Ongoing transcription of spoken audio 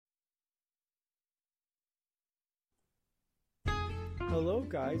Hello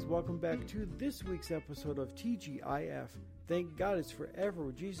guys, welcome back to this week's episode of TGIF. Thank God it's forever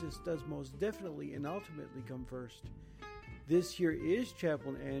where Jesus does most definitely and ultimately come first. This here is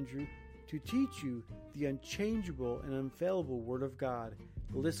Chaplain Andrew to teach you the unchangeable and infallible Word of God.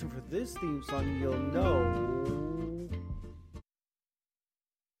 Listen for this theme song and you'll know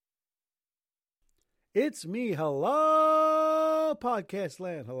it's me. Hello podcast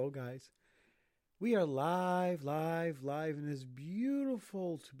land. Hello guys. We are live, and it's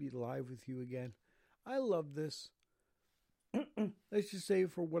beautiful to be live with you again. I love this. Let's just say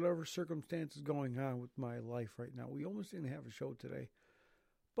for whatever circumstances going on with my life right now, we almost didn't have a show today.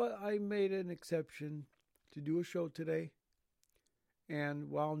 But I made an exception to do a show today.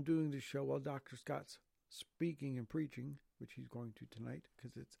 And while I'm doing the show, while Dr. Scot's speaking and preaching, which he's going to tonight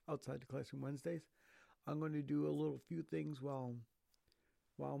because it's outside the classroom Wednesdays, I'm going to do a little few things while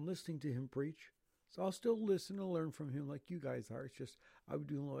I'm listening to him preach. So I'll still listen and learn from him like you guys are. It's just I'll be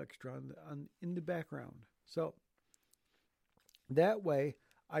doing a little extra in the background. So that way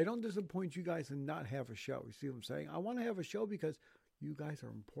I don't disappoint you guys and not have a show. You see what I'm saying? I want to have a show because you guys are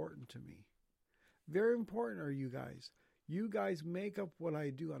important to me. Very important are you guys. You guys make up what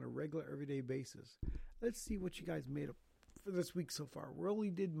I do on a regular everyday basis. Let's see what you guys made up for this week so far. We only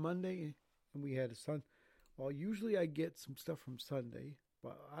did Monday and we had a Sunday. Well, usually I get some stuff from Sunday.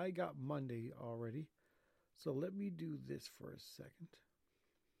 But I got Monday already. So let me do this for a second.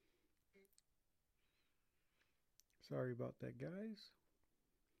 Sorry about that, guys.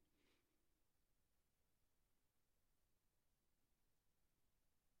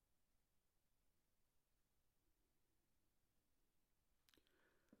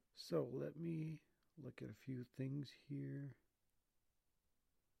 So let me look at a few things here.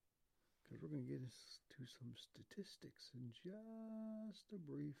 Because we're going to get into some statistics in just a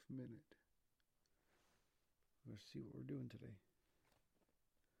brief minute. Let's see what we're doing today.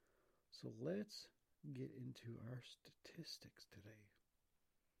 So let's get into our statistics today.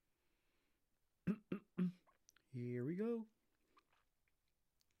 Here we go.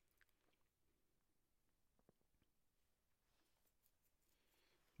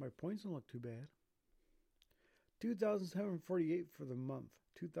 My points don't look too bad. 2,748 for the month.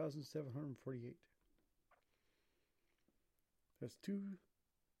 2,748. That's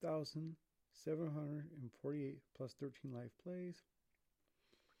 2,748 plus 13 live plays.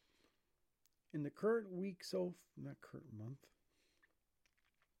 In the current week, not current month.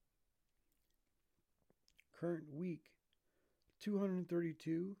 Current week,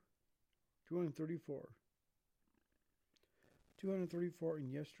 232, 234. 234,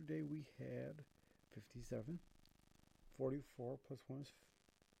 and yesterday we had 57. 44 plus 1 is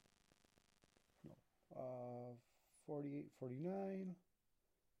 48, 49,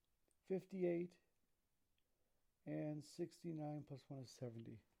 58, and 69 plus 1 is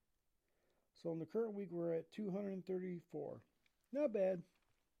 70. So in the current week, we're at 234. Not bad.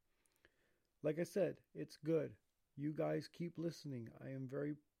 Like I said, it's good. You guys keep listening. I am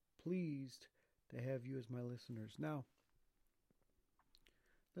very pleased to have you as my listeners. Now,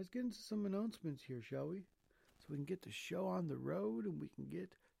 let's get into some announcements here, shall we? So we can get the show on the road and we can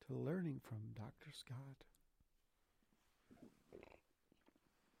get to learning from Dr. Scott.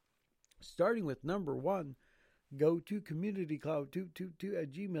 Starting with number 1, go to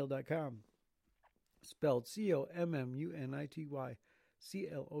communitycloud222@gmail.com. Spelled COMMUNITY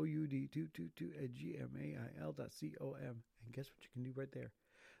CLOUD222@gmail.com. And guess what you can do right there?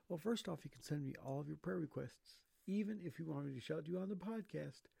 Well, first off, you can send me all of your prayer requests. Even if you want me to shout you on the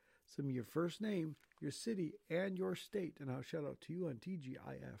podcast, send me your first name, your city, and your state, and I'll shout out to you on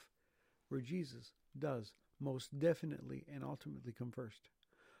TGIF, where Jesus does most definitely and ultimately come first.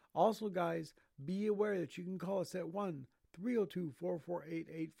 Also, guys, be aware that you can call us at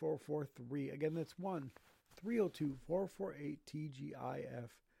 1-302-448-8443. Again, that's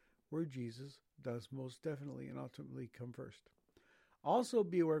 1-302-448-TGIF, where Jesus does most definitely and ultimately come first. Also,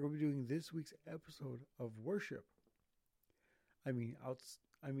 be aware we'll be doing this week's episode of worship.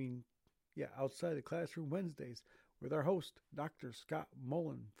 Outside the classroom Wednesdays with our host, Dr. Scott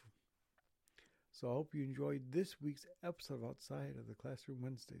Mullen. So I hope you enjoyed this week's episode of Outside of the Classroom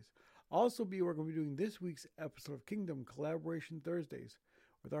Wednesdays. Also, be aware we're going to be doing this week's episode of Kingdom Collaboration Thursdays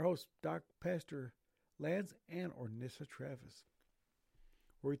with our host, Pastor Lance and Ornissa Travis,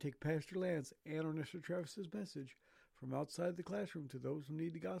 where we take Pastor Lance and Ornissa Travis's message from outside the classroom to those who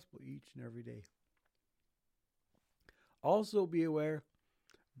need the gospel each and every day. Also be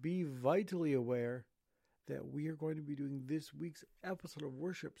vitally aware that we are going to be doing this week's episode of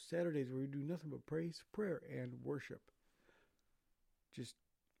Worship Saturdays, where we do nothing but praise, prayer, and worship. Just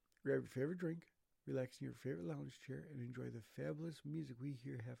grab your favorite drink, relax in your favorite lounge chair, and enjoy the fabulous music we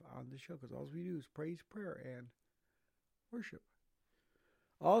here have on the show, because all we do is praise, prayer, and worship.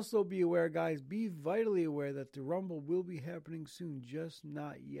 Also be aware, guys, be vitally aware that the Rumble will be happening soon, just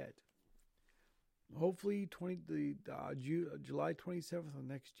not yet. Hopefully July 27th of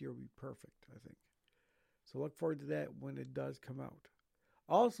next year will be perfect, I think. So look forward to that when it does come out.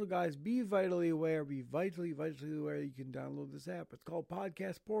 Also, guys, be vitally aware you can download this app. It's called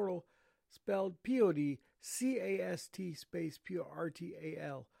Podcast Portal, spelled PODCAST space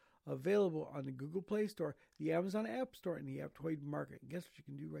PORTAL. Available on the Google Play Store, the Amazon App Store, and the Aptoid Market. And guess what you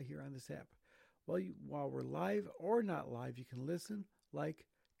can do right here on this app? While we're live or not live, you can listen, like,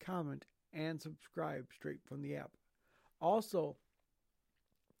 comment, and subscribe straight from the app. Also,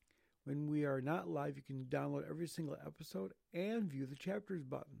 when we are not live, you can download every single episode and view the chapters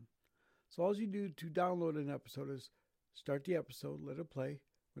button. So all you do to download an episode is start the episode, let it play.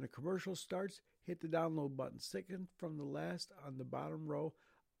 When a commercial starts, hit the download button. Second from the last on the bottom row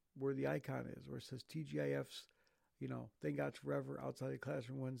where the icon is, where it says TGIF's, Thank God Forever, Outside the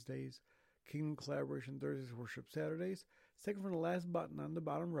Classroom Wednesdays, Kingdom Collaboration Thursdays, Worship Saturdays. Second from the last button on the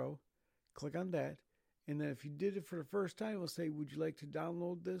bottom row, click on that. And then if you did it for the first time, it'll say, would you like to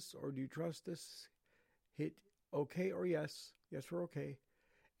download this or do you trust this? Hit OK or yes. Yes or OK.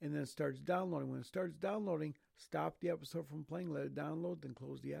 And then it starts downloading. When it starts downloading, stop the episode from playing, let it download, then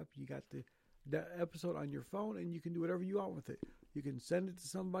close the app. You got the episode on your phone, and you can do whatever you want with it. You can send it to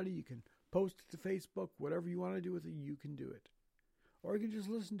somebody, you can post it to Facebook, whatever you want to do with it, you can do it. Or you can just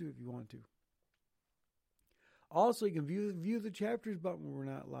listen to it if you want to. Also, you can view the chapters button when we're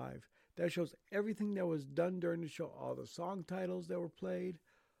not live. That shows everything that was done during the show, all the song titles that were played,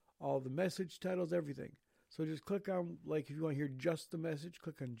 all the message titles, everything. So just click on, if you want to hear just the message,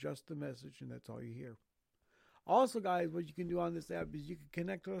 click on just the message, and that's all you hear. Also, guys, what you can do on this app is you can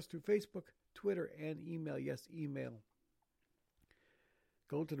connect with us through Facebook, Twitter, and email. Yes, email.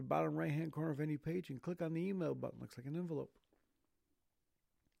 Go to the bottom right-hand corner of any page and click on the email button. Looks like an envelope.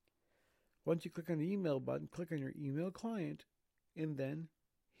 Once you click on the email button, click on your email client, and then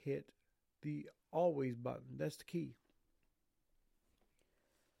hit the always button. That's the key.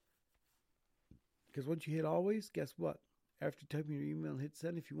 Because once you hit always, guess what? After typing your email and hit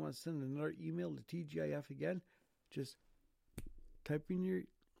send, if you want to send another email to TGIF again, just click the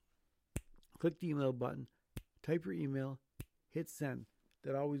email button, type your email, hit send.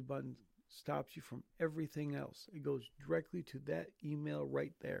 That always button stops you from everything else. It goes directly to that email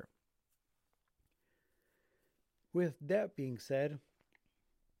right there. With that being said,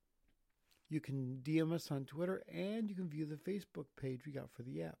 you can DM us on Twitter, and you can view the Facebook page we got for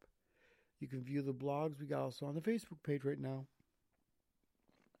the app. You can view the blogs we got also on the Facebook page right now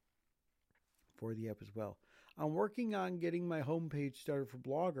for the app as well. I'm working on getting my homepage started for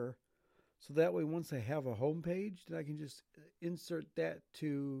Blogger, so that way once I have a homepage, then I can just insert that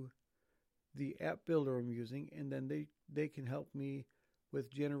to the app builder I'm using, and then they can help me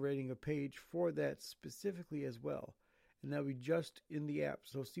with generating a page for that specifically as well. And that'll be just in the app.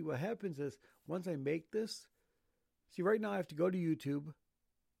 So see, what happens is, once I make this, right now I have to go to YouTube.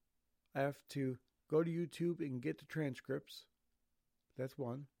 I have to go to YouTube and get the transcripts. That's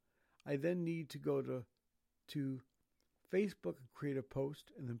one. I then need to go to Facebook and create a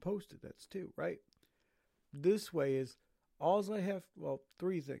post and then post it. That's two, right? This way is,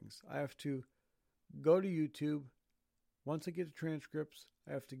 three things. I have to go to YouTube. Once I get the transcripts,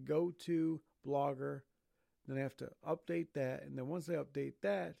 I have to go to Blogger. Then I have to update that. And then once I update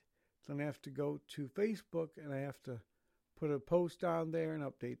that, then I have to go to Facebook and I have to put a post on there and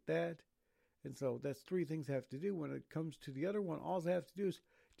update that. And so that's three things I have to do. When it comes to the other one, all I have to do is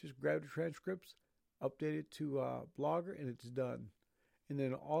just grab the transcripts, update it to Blogger, and it's done. And then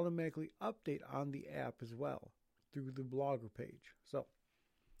it'll automatically update on the app as well through the Blogger page. So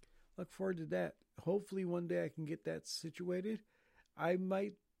look forward to that. Hopefully one day I can get that situated. I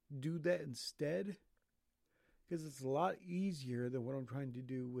might do that instead, because it's a lot easier than what I'm trying to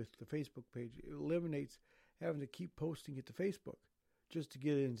do with the Facebook page. It eliminates having to keep posting it to Facebook just to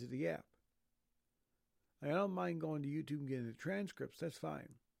get it into the app. I don't mind going to YouTube and getting the transcripts. That's fine.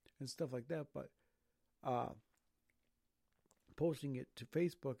 And stuff like that. But posting it to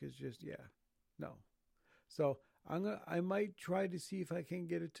Facebook is just, no. So I might try to see if I can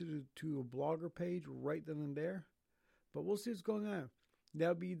get it to a Blogger page right then and there. But we'll see what's going on.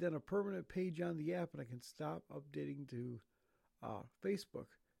 That'll be then a permanent page on the app, and I can stop updating to Facebook.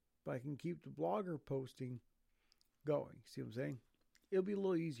 But I can keep the Blogger posting going. See what I'm saying? It'll be a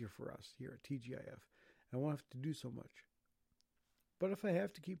little easier for us here at TGIF. I won't have to do so much. But if I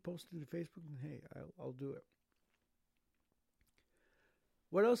have to keep posting to Facebook, then hey, I'll do it.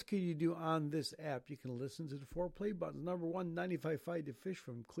 What else can you do on this app? You can listen to the 4 play buttons. Number 1, 95.5 The Fish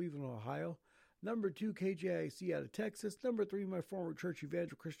from Cleveland, Ohio. Number 2, KJIC out of Texas. Number 3, my former church,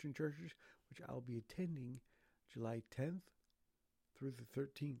 Evangel Christian Churches, which I'll be attending July 10th through the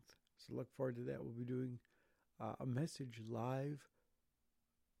 13th. So look forward to that. We'll be doing a message live.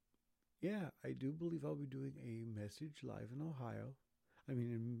 Yeah, I do believe I'll be doing a message live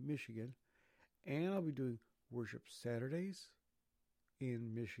in Michigan. And I'll be doing worship Saturdays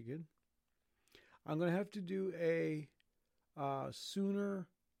in Michigan. I'm going to have to do a sooner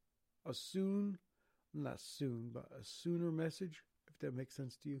message, if that makes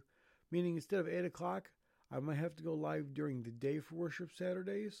sense to you. Meaning instead of 8 o'clock, I might have to go live during the day for worship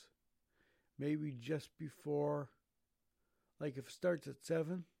Saturdays. Maybe just before, like if it starts at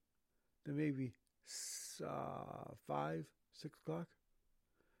 7, then maybe 5, 6 o'clock,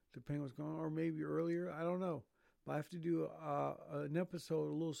 depending what's going on, or maybe earlier. I don't know. But I have to do an episode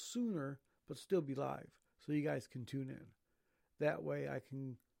a little sooner, but still be live, so you guys can tune in. That way I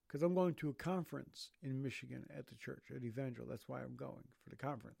can, because I'm going to a conference in Michigan at the church, at Evangel. That's why I'm going, for the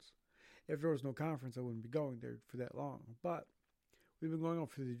conference. If there was no conference, I wouldn't be going there for that long. But we've been going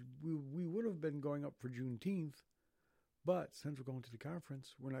up we would have been going up for Juneteenth, but since we're going to the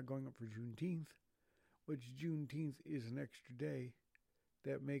conference, we're not going up for Juneteenth, which Juneteenth is an extra day.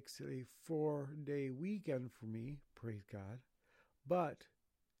 That makes it a 4-day weekend for me, praise God. But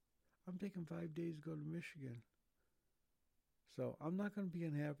I'm taking 5 days to go to Michigan. So I'm not going to be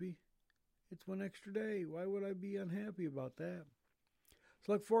unhappy. It's one extra day. Why would I be unhappy about that?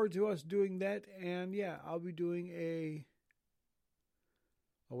 So look forward to us doing that. And yeah, I'll be doing a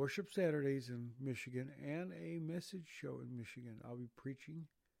worship Saturdays in Michigan and a message show in Michigan. I'll be preaching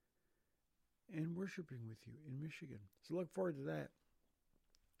and worshiping with you in Michigan. So look forward to that.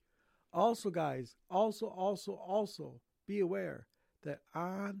 Also, guys, also, be aware that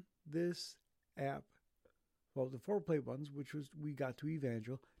on this app, well, the 4 play buttons, which was we got to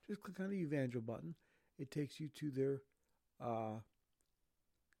Evangel, just click on the Evangel button. It takes you to their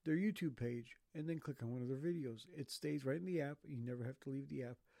YouTube page, and then click on one of their videos. It stays right in the app. You never have to leave the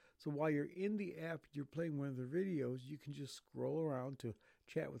app. So while you're in the app, you're playing one of their videos, you can just scroll around to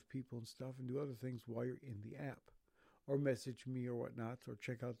chat with people and stuff and do other things while you're in the app. Or message me or whatnot, or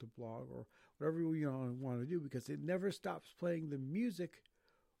check out the blog, or whatever you want to do, because it never stops playing the music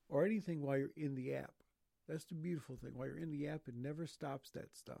or anything while you're in the app. That's the beautiful thing. While you're in the app, it never stops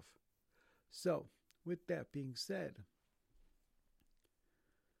that stuff. So, with that being said,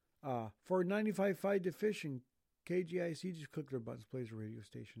 for 95.5 The Fish and KGIC, just click their buttons, plays the radio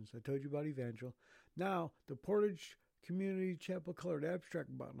stations. I told you about Evangel. Now, the Portage Community Chapel Colored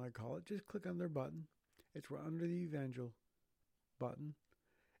Abstract button, I call it, just click on their button. It's right under the Evangel button.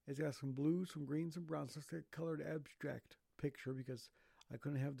 It's got some blues, some greens, some browns. It's a colored abstract picture because I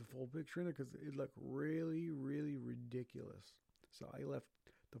couldn't have the full picture in there because it looked really, really ridiculous. So I left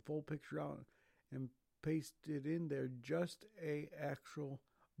the full picture out and pasted in there just a actual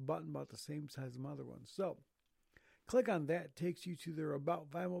button about the same size as my other one. So click on that. Takes you to their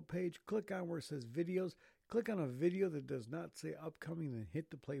About Vinyl page. Click on where it says videos. Click on a video that does not say upcoming, then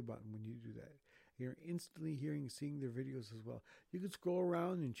hit the play button when you do that. You're instantly seeing their videos as well. You can scroll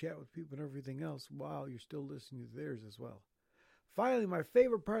around and chat with people and everything else while you're still listening to theirs as well. Finally, my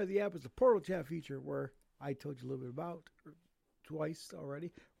favorite part of the app is the portal chat feature, where I told you a little bit about twice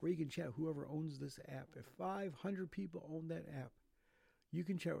already, where you can chat whoever owns this app. If 500 people own that app, you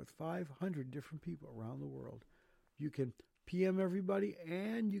can chat with 500 different people around the world. You can PM everybody,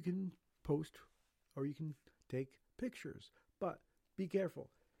 and you can post, or you can take pictures. But be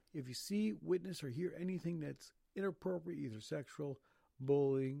careful. If you see, witness, or hear anything that's inappropriate, either sexual,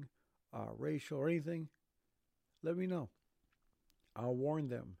 bullying, racial, or anything, let me know. I'll warn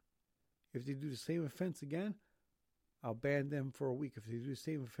them. If they do the same offense again, I'll ban them for a week. If they do the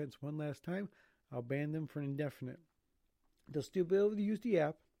same offense one last time, I'll ban them for an indefinite. They'll still be able to use the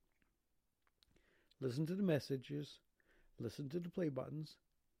app, listen to the messages, listen to the play buttons,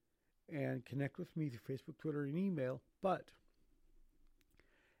 and connect with me through Facebook, Twitter, and email, but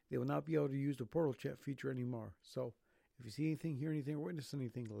they will not be able to use the portal chat feature anymore. So if you see anything, hear anything, or witness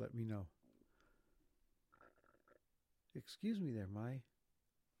anything, let me know. Excuse me there,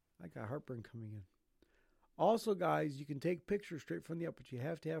 I got heartburn coming in. Also, guys, you can take pictures straight from the app, but you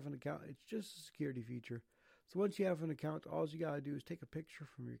have to have an account. It's just a security feature. So once you have an account, all you got to do is take a picture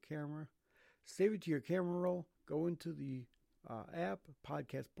from your camera, save it to your camera roll, go into the app,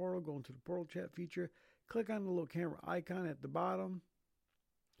 podcast portal, go into the portal chat feature, click on the little camera icon at the bottom,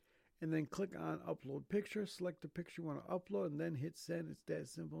 and then click on upload picture, select the picture you want to upload, and then hit send. It's that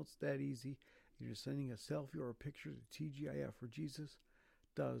simple, it's that easy. You're just sending a selfie or a picture to TGIF for Jesus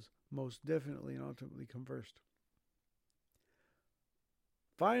does most definitely and ultimately come first.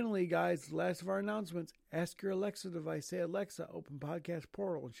 Finally, guys, the last of our announcements. Ask your Alexa device. Say, Alexa, open Podcast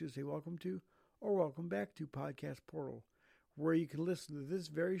Portal. And she'll say, welcome to or welcome back to Podcast Portal, where you can listen to this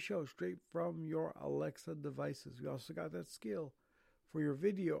very show straight from your Alexa devices. We also got that skill for your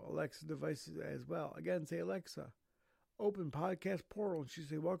video Alexa devices as well. Again, say, Alexa, open Podcast Portal. And she'll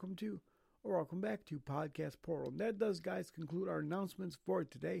say, welcome to or welcome back to Podcast Portal. And that does, guys, conclude our announcements for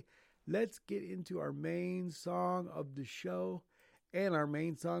today. Let's get into our main song of the show. And our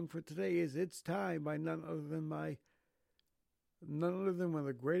main song for today is It's Time by none other than one of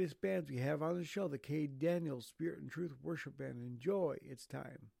the greatest bands we have on the show, the K. Daniels Spirit and Truth Worship Band. Enjoy It's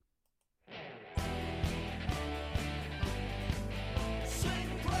Time.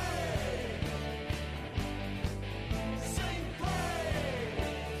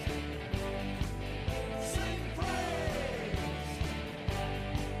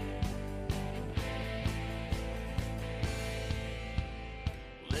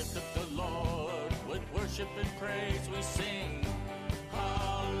 Worship and praise we sing,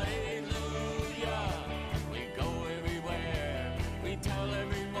 hallelujah. We go everywhere, we tell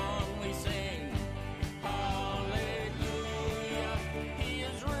everyone we sing, hallelujah. He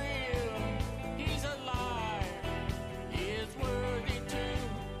is real, he's alive, he is worthy to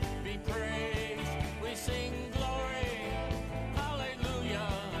be praised. We sing glory,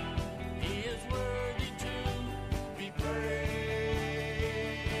 hallelujah. He is worthy to be praised.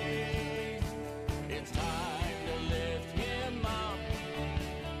 It's time to lift him up.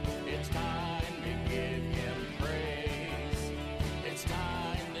 It's time to give him praise. It's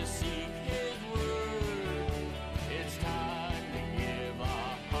time to seek his word. It's time to give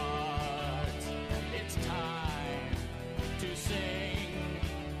our hearts. It's time to sing.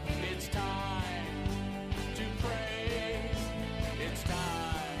 It's time to praise. It's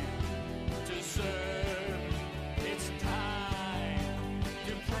time to serve. It's time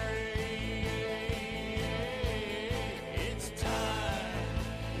to pray. It's time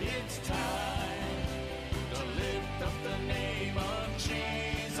to lift up the name of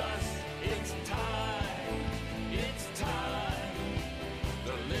Jesus. It's time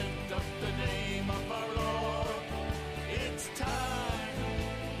to lift up the name of our Lord. It's time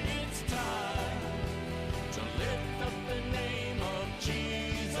to lift up the name of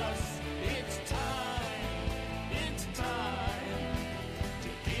Jesus. It's time to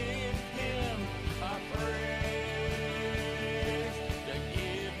give him our praise, to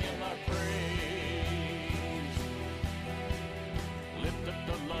give him our praise. Lift up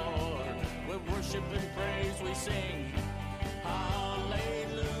the Lord with worship and praise we sing,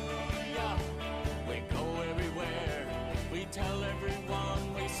 hallelujah. We go everywhere, we tell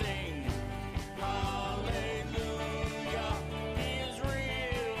everyone we sing, hallelujah. He is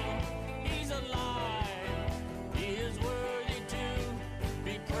real, he's alive, he is worthy to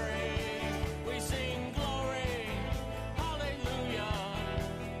be praised. We sing glory, hallelujah.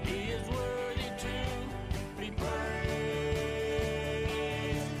 He is worthy to be praised.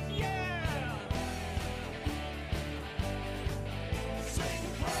 Yeah! Sing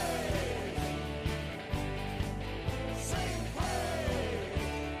praise, sing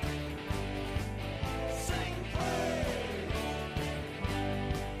praise, sing praise.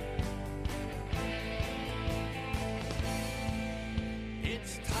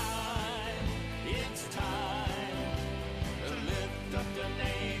 It's time to lift up the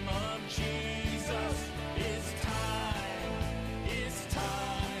name of Jesus. It's time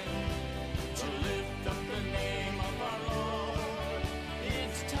to lift up the name of our Lord.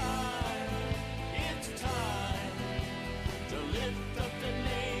 It's time to lift up the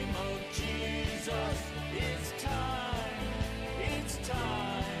name of Jesus. It's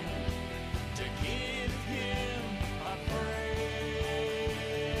time to give him our praise,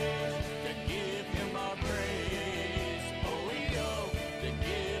 to give him our praise. Oh, we go to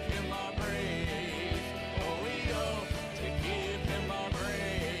give him our praise. Oh, we go to give him our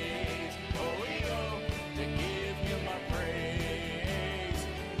praise. Oh, we go to give him our praise.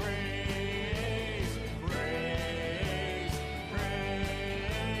 Praise, praise,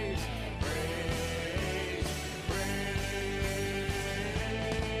 praise, praise, praise.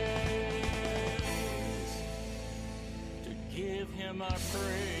 To give him our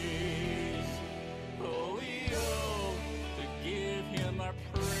praise. Oh, we owe to give him our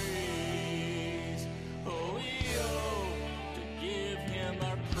praise. Oh, we owe to give him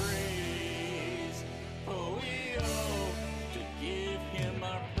our praise. Oh, we owe to give him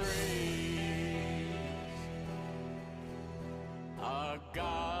our praise. Our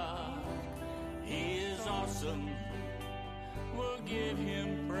God, he is awesome. We'll give him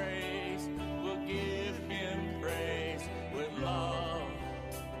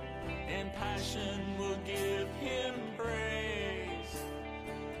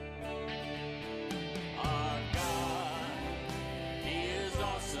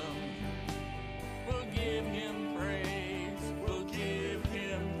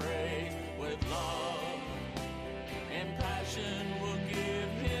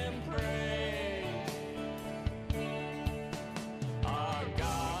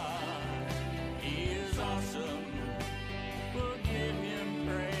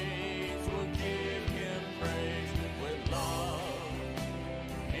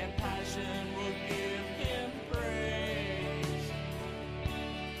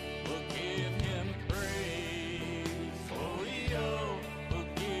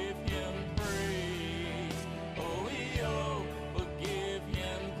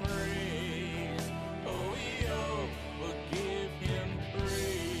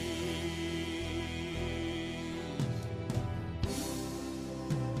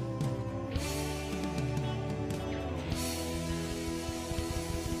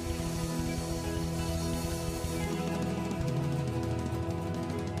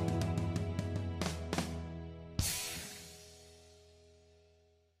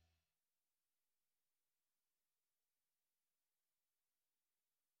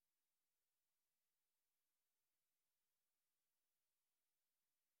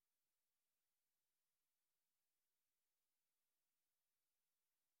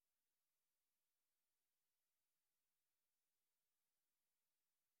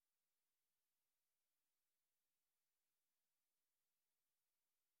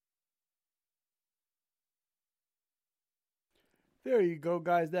There you go,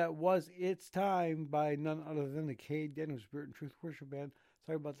 guys. That was It's Time by none other than the Cade Daniel Spirit and Truth Worship Band.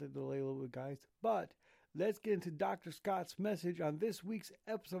 Sorry about the delay a little bit, guys. But let's get into Dr. Scott's message on this week's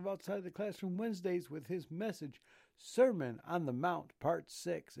episode of Outside the Classroom Wednesdays with his message, Sermon on the Mount, Part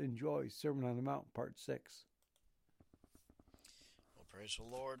 6. Enjoy Sermon on the Mount, Part 6. Well, praise the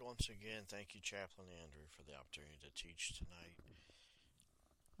Lord once again. Thank you, Chaplain Andrew, for the opportunity to teach tonight.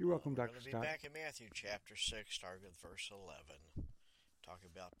 You're welcome, We're Dr. going to be Scott. back in Matthew chapter 6, starting with verse 11,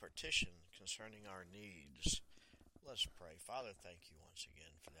 talking about petition concerning our needs. Let's pray. Father, thank you once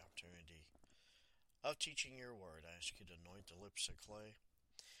again for the opportunity of teaching your word. I ask you to anoint the lips of clay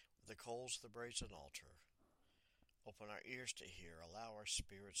with the coals of the brazen altar. Open our ears to hear. Allow our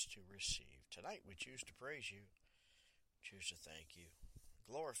spirits to receive. Tonight we choose to praise you, choose to thank you,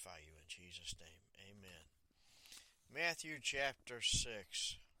 glorify you in Jesus' name. Amen. Matthew chapter 6,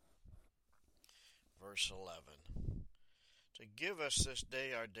 verse 11. To give us this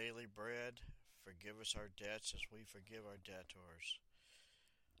day our daily bread, forgive us our debts as we forgive our debtors.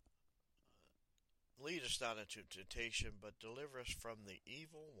 Lead us not into temptation, but deliver us from the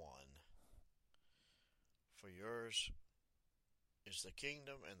evil one. For yours is the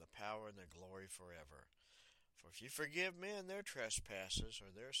kingdom and the power and the glory forever. For if you forgive men their trespasses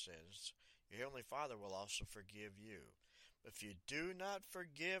or their sins, your heavenly Father will also forgive you. But if you do not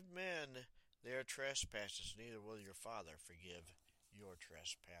forgive men their trespasses, neither will your Father forgive your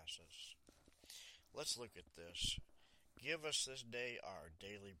trespasses. Let's look at this. Give us this day our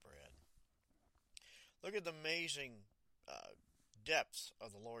daily bread. Look at the amazing depth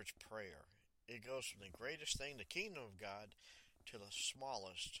of the Lord's Prayer. It goes from the greatest thing, the kingdom of God, to the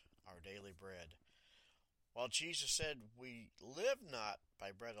smallest, our daily bread. While Jesus said we live not by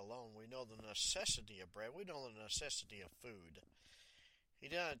bread alone, we know the necessity of bread. We know the necessity of food. He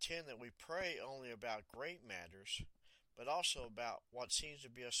did not intend that we pray only about great matters, but also about what seems to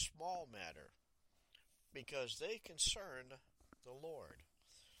be a small matter, because they concern the Lord.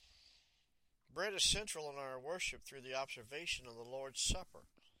 Bread is central in our worship through the observation of the Lord's Supper.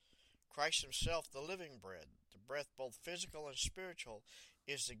 Christ himself, the living bread, the bread both physical and spiritual,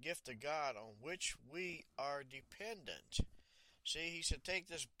 is the gift of God on which we are dependent. See, he said, take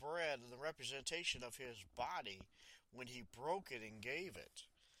this bread, the representation of his body, when he broke it and gave it.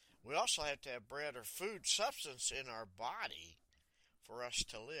 We also have to have bread or food substance in our body for us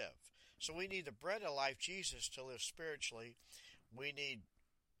to live. So we need the bread of life, Jesus, to live spiritually. We need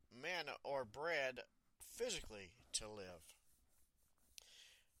manna or bread physically to live.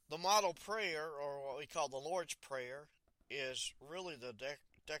 The model prayer, or what we call the Lord's Prayer, is really the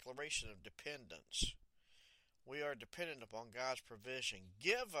declaration of dependence. We are dependent upon God's provision.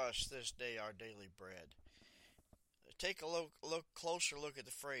 Give us this day our daily bread. Take a closer look at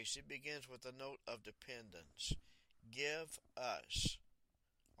the phrase. It begins with a note of dependence. Give us,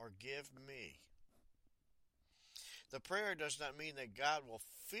 or give me. The prayer does not mean that God will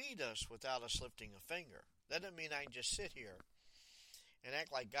feed us without us lifting a finger. That doesn't mean I can just sit here and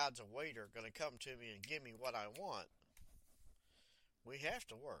act like God's a waiter going to come to me and give me what I want. We have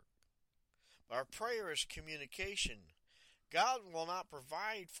to work. Our prayer is communication. God will not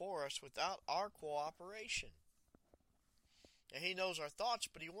provide for us without our cooperation. And he knows our thoughts,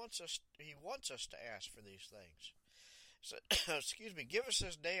 but he wants us to ask for these things. So, give us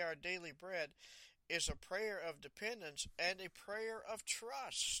this day our daily bread is a prayer of dependence and a prayer of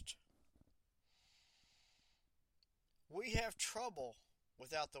trust. We have trouble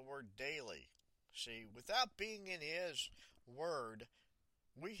without the word daily. See, without being in his word,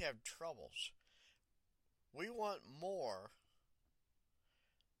 we have troubles. We want more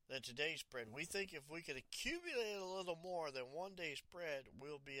than today's bread. We think if we could accumulate a little more than one day's bread,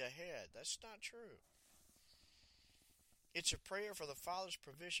 we'll be ahead. That's not true. It's a prayer for the Father's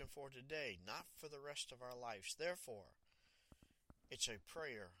provision for today, not for the rest of our lives. Therefore, it's a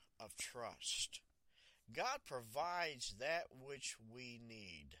prayer of trust. God provides that which we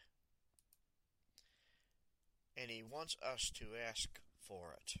need, and he wants us to ask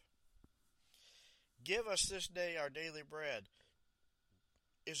for it. Give us this day our daily bread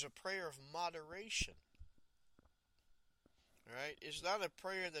is a prayer of moderation. All right? It's not a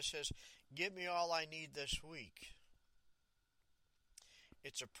prayer that says, give me all I need this week.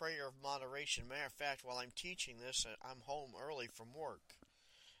 It's a prayer of moderation. Matter of fact, while I'm teaching this, I'm home early from work.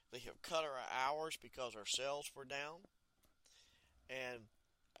 They have cut our hours because our sales were down. And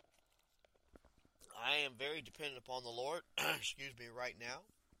I am very dependent upon the Lord, right now.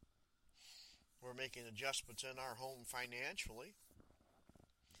 We're making adjustments in our home financially.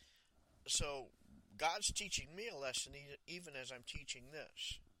 So God's teaching me a lesson even as I'm teaching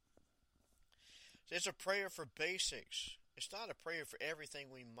this. It's a prayer for basics. It's not a prayer for everything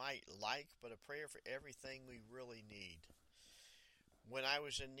we might like, but a prayer for everything we really need. When I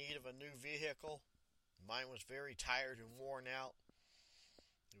was in need of a new vehicle, mine was very tired and worn out.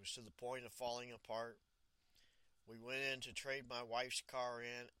 It was to the point of falling apart. We went in to trade my wife's car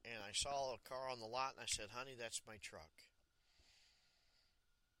in, and I saw a car on the lot, and I said, honey, that's my truck.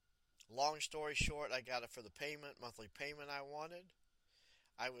 Long story short, I got it for the monthly payment I wanted.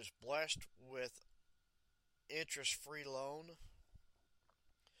 I was blessed with interest-free loan.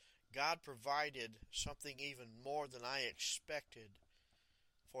 God provided something even more than I expected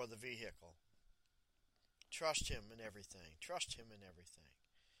for the vehicle. Trust Him in everything. Trust Him in everything.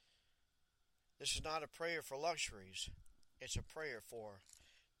 This is not a prayer for luxuries. It's a prayer for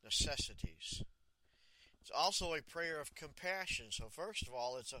necessities. It's also a prayer of compassion. So first of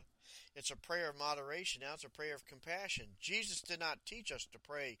all, it's a prayer of moderation. Now it's a prayer of compassion. Jesus did not teach us to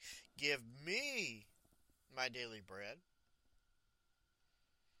pray, give me my daily bread.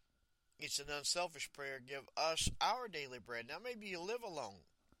 It's an unselfish prayer, give us our daily bread. Now maybe you live alone.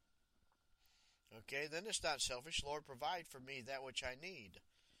 Okay, then it's not selfish. Lord, provide for me that which I need.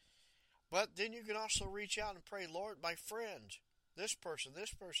 But then you can also reach out and pray, Lord, my friend, this person,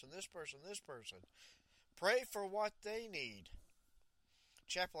 this person, this person, this person. Pray for what they need.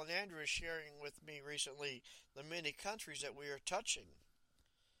 Chaplain Andrew is sharing with me recently the many countries that we are touching.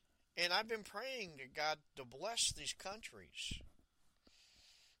 And I've been praying to God to bless these countries.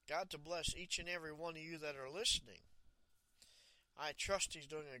 God to bless each and every one of you that are listening. I trust He's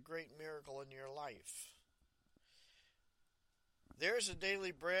doing a great miracle in your life. There's a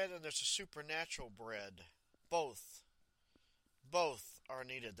daily bread and there's a supernatural bread. Both are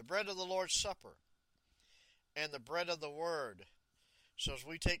needed. The bread of the Lord's Supper and the bread of the Word. So as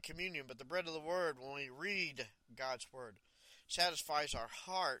we take communion, but the bread of the Word, when we read God's Word, satisfies our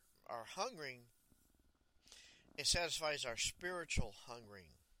heart, our hungering. It satisfies our spiritual hungering.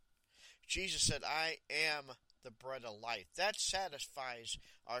 Jesus said, I am the bread of life. That satisfies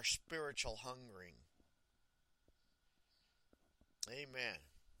our spiritual hungering. Amen.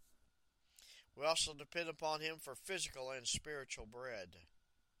 We also depend upon Him for physical and spiritual bread.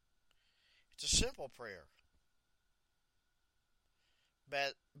 It's a simple prayer,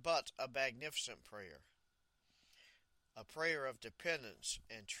 but a magnificent prayer. A prayer of dependence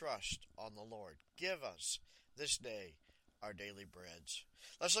and trust on the Lord. Give us this day our daily breads.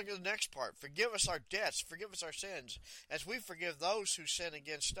 Let's look at the next part. Forgive us our debts, forgive us our sins, as we forgive those who sin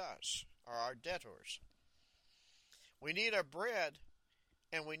against us, or our debtors. We need our bread,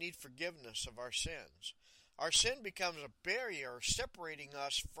 and we need forgiveness of our sins. Our sin becomes a barrier separating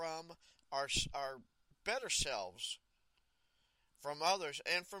us from our better selves, from others,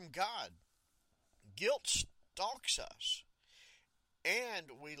 and from God. Guilt stalks us, and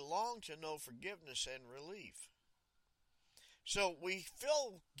we long to know forgiveness and relief. So we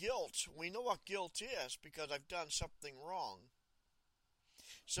feel guilt. We know what guilt is because I've done something wrong.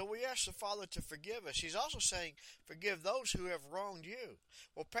 So we ask the Father to forgive us. He's also saying, forgive those who have wronged you.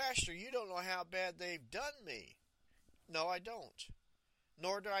 Well, Pastor, you don't know how bad they've done me. No, I don't.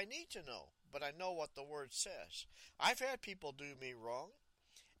 Nor do I need to know. But I know what the Word says. I've had people do me wrong.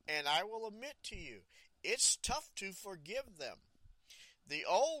 And I will admit to you, it's tough to forgive them. The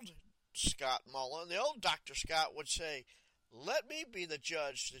old Scot Mullen, the old Dr. Scott would say, let me be the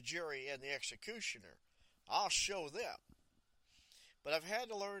judge, the jury, and the executioner. I'll show them. But I've had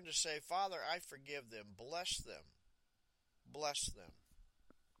to learn to say, Father, I forgive them. Bless them. Bless them.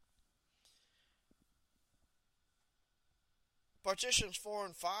 Partitions 4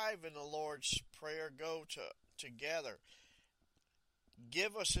 and 5 in the Lord's Prayer go together.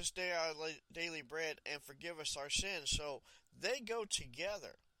 Give us this day our daily bread and forgive us our sins. So they go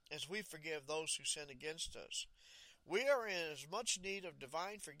together as we forgive those who sin against us. We are in as much need of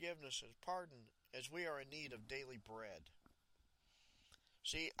divine forgiveness and pardon as we are in need of daily bread.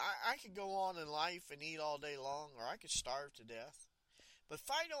 See, I could go on in life and eat all day long, or I could starve to death. But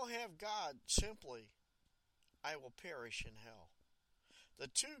if I don't have God, simply, I will perish in hell. The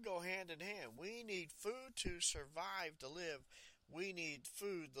two go hand in hand. We need food to survive, to live. We need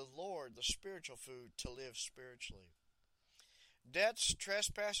food, the Lord, the spiritual food, to live spiritually. Debts,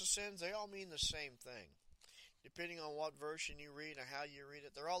 trespasses, sins, they all mean the same thing. Depending on what version you read and how you read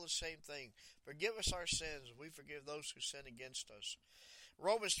it, they're all the same thing. Forgive us our sins, we forgive those who sin against us.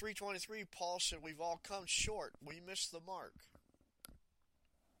 Romans 3:23, Paul said we've all come short. We missed the mark.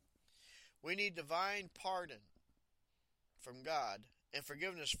 We need divine pardon from God and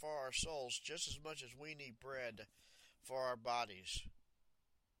forgiveness for our souls just as much as we need bread for our bodies.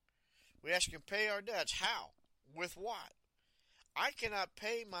 We ask Him to pay our debts. How? With what? I cannot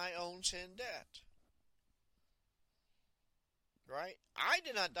pay my own sin debt. Right? I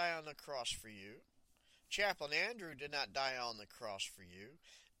did not die on the cross for you. Chaplain Andrew did not die on the cross for you.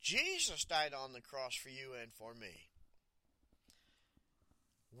 Jesus died on the cross for you and for me.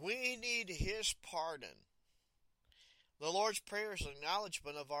 We need His pardon. The Lord's Prayer is an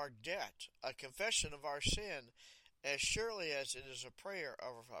acknowledgement of our debt, a confession of our sin, as surely as it is a prayer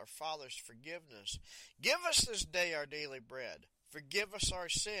of our Father's forgiveness. Give us this day our daily bread. Forgive us our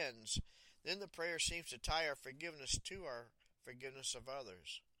sins. Then the prayer seems to tie our forgiveness to our forgiveness of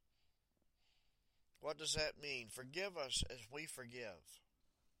others. What does that mean? Forgive us as we forgive.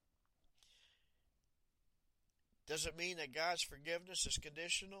 Does it mean that God's forgiveness is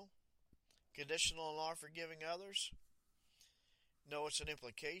conditional? Conditional on our forgiving others? No, it's an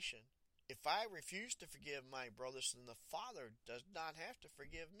implication. If I refuse to forgive my brothers, then the Father does not have to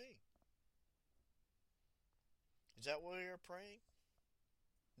forgive me. Is that what we are praying?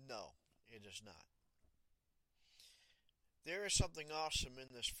 No, it is not. There is something awesome in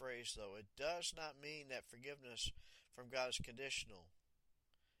this phrase, though. It does not mean that forgiveness from God is conditional,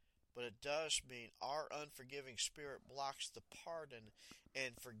 but it does mean our unforgiving spirit blocks the pardon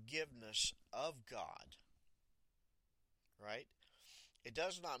and forgiveness of God. Right? It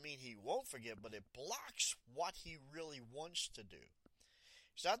does not mean He won't forgive, but it blocks what He really wants to do.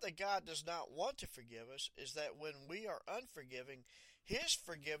 It's not that God does not want to forgive us, it's that when we are unforgiving, His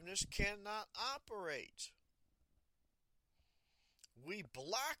forgiveness cannot operate. We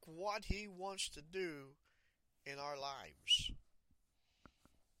block what He wants to do in our lives.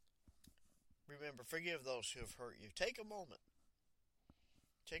 Remember, forgive those who have hurt you. Take a moment.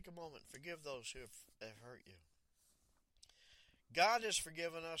 Take a moment. Forgive those who have hurt you. God has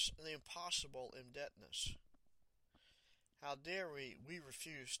forgiven us the impossible indebtedness. How dare we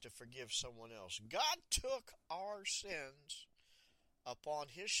refuse to forgive someone else? God took our sins upon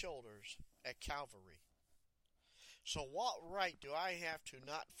His shoulders at Calvary. So what right do I have to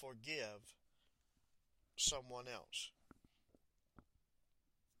not forgive someone else?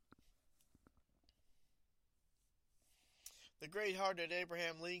 The great-hearted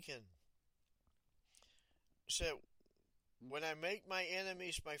Abraham Lincoln said, "When I make my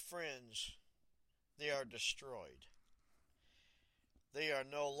enemies my friends, they are destroyed. They are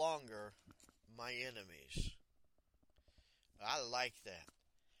no longer my enemies." I like that.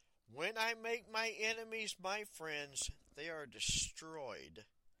 When I make my enemies my friends, they are destroyed.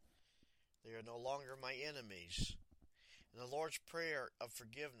 They are no longer my enemies. In the Lord's Prayer of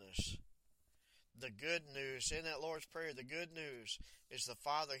forgiveness, the good news, in that Lord's Prayer, the good news is the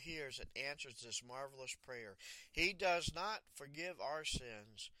Father hears and answers this marvelous prayer. He does not forgive our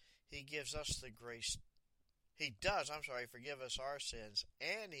sins. He gives us the grace. He does, forgive us our sins,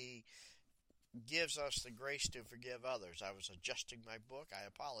 and He gives us the grace to forgive others. I was adjusting my book. I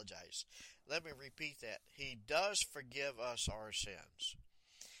apologize. Let me repeat that. He does forgive us our sins.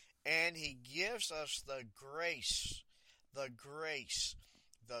 And He gives us the grace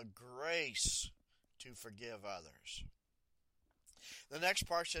to forgive others. The next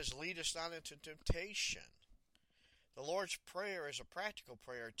part says, lead us not into temptation. The Lord's Prayer is a practical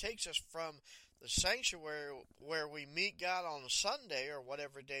prayer. It takes us from the sanctuary where we meet God on a Sunday or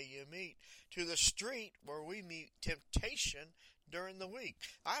whatever day you meet to the street where we meet temptation during the week.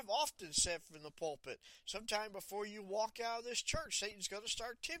 I've often said from the pulpit, sometime before you walk out of this church, Satan's going to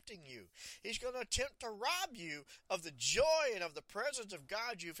start tempting you. He's going to attempt to rob you of the joy and of the presence of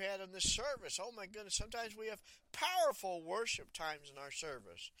God you've had in this service. Oh my goodness, sometimes we have powerful worship times in our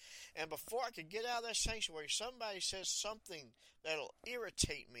service. And before I can get out of that sanctuary, somebody says something that'll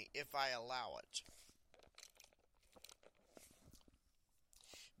irritate me if I allow it.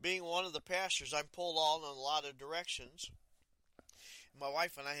 Being one of the pastors, I'm pulled on a lot of directions. My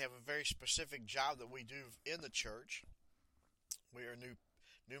wife and I have a very specific job that we do in the church. We are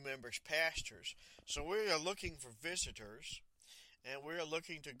new members pastors. So we are looking for visitors, and we are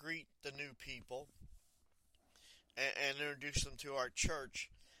looking to greet the new people and introduce them to our church.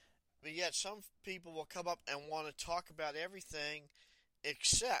 But yet some people will come up and want to talk about everything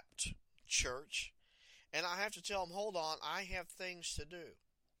except church. And I have to tell them, hold on, I have things to do.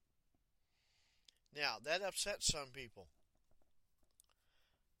 Now, that upsets some people.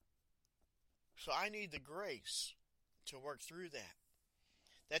 So I need the grace to work through that.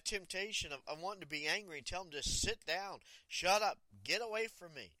 That temptation of wanting to be angry and tell them to sit down, shut up, get away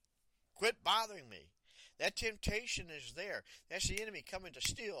from me, quit bothering me. That temptation is there. That's the enemy coming to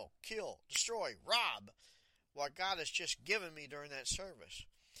steal, kill, destroy, rob what God has just given me during that service.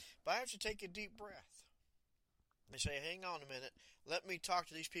 But I have to take a deep breath and say, hang on a minute, let me talk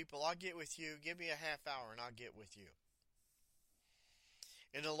to these people. I'll get with you. Give me a half hour and I'll get with you.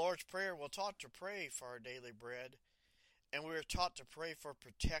 In the Lord's Prayer, we're taught to pray for our daily bread. And we are taught to pray for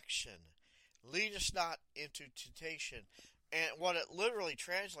protection. Lead us not into temptation. And what it literally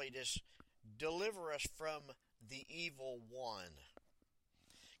translates is, deliver us from the evil one.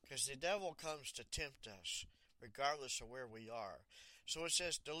 Because the devil comes to tempt us, regardless of where we are. So it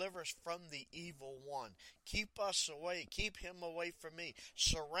says, deliver us from the evil one. Keep us away. Keep him away from me.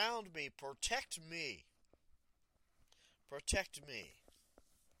 Surround me. Protect me. Protect me.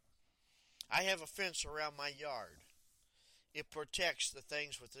 I have a fence around my yard. It protects the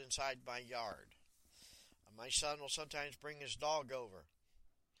things within inside my yard. My son will sometimes bring his dog over.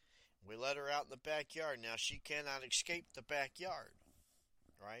 We let her out in the backyard. Now she cannot escape the backyard.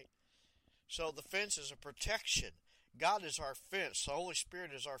 Right? So the fence is a protection. God is our fence. The Holy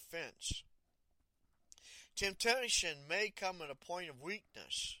Spirit is our fence. Temptation may come at a point of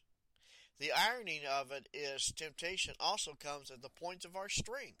weakness. The irony of it is temptation also comes at the point of our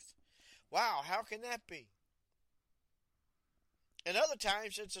strength. Wow, how can that be? And other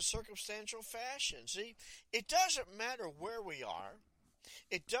times it's a circumstantial fashion. See, it doesn't matter where we are.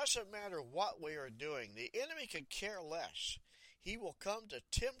 It doesn't matter what we are doing. The enemy can care less. He will come to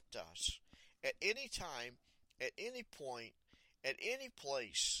tempt us at any time, at any point, at any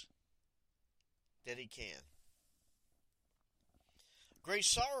place that he can. Great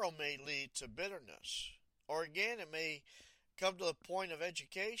sorrow may lead to bitterness. Or again, it may come to the point of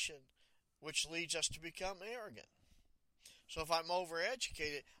education, which leads us to become arrogant. So if I'm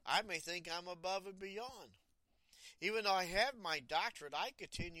overeducated, I may think I'm above and beyond. Even though I have my doctorate, I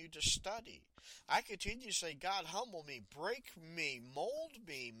continue to study. I continue to say, God, humble me, break me, mold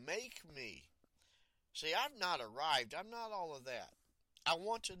me, make me. See, I've not arrived. I'm not all of that. I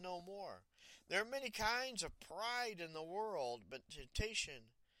want to know more. There are many kinds of pride in the world, but temptation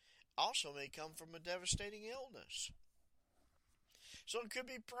also may come from a devastating illness. So it could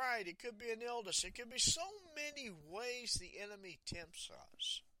be pride, it could be an illness, it could be so many ways the enemy tempts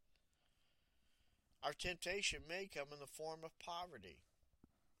us. Our temptation may come in the form of poverty,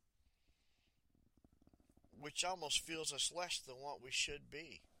 which almost feels us less than what we should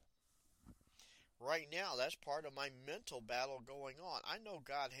be. Right now, that's part of my mental battle going on. I know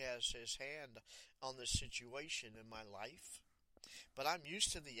God has his hand on this situation in my life, but I'm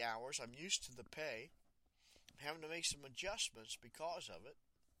used to the hours, I'm used to the pay. I'm having to make some adjustments because of it,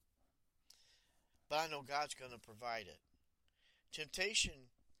 but I know God's going to provide it. Temptation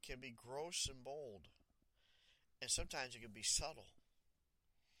can be gross and bold, and sometimes it can be subtle.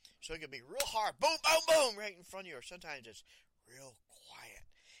 So it can be real hard, boom, boom, boom, right in front of you, or sometimes it's real quiet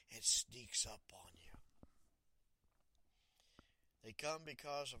and sneaks up on you. They come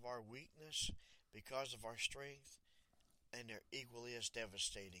because of our weakness, because of our strength, and they're equally as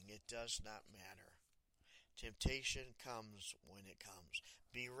devastating. It does not matter. Temptation comes when it comes.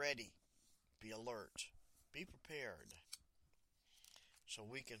 Be ready. Be alert. Be prepared. So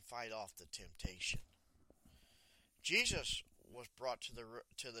we can fight off the temptation. Jesus was brought to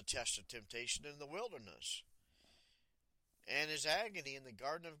the test of temptation in the wilderness, and his agony in the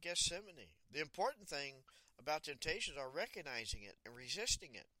Garden of Gethsemane. The important thing about temptations are recognizing it and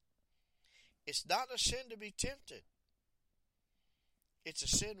resisting it. It's not a sin to be tempted. It's a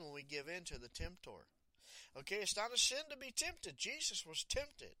sin when we give in to the tempter. Okay, it's not a sin to be tempted. Jesus was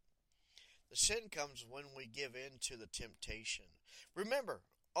tempted. The sin comes when we give in to the temptation. Remember,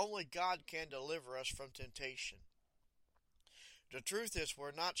 only God can deliver us from temptation. The truth is,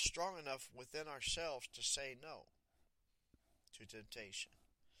 we're not strong enough within ourselves to say no to temptation.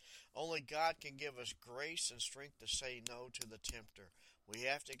 Only God can give us grace and strength to say no to the tempter. We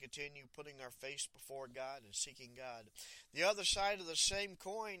have to continue putting our face before God and seeking God. The other side of the same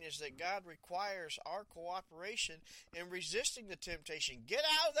coin is that God requires our cooperation in resisting the temptation. Get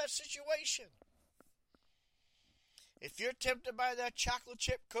out of that situation. If you're tempted by that chocolate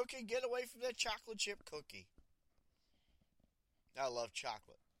chip cookie, get away from that chocolate chip cookie. I love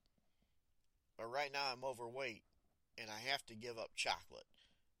chocolate. But right now I'm overweight and I have to give up chocolate.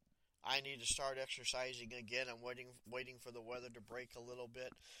 I need to start exercising again. I'm waiting for the weather to break a little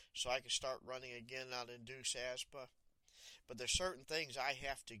bit so I can start running again, not induce asthma. But there's certain things I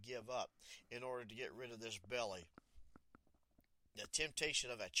have to give up in order to get rid of this belly. The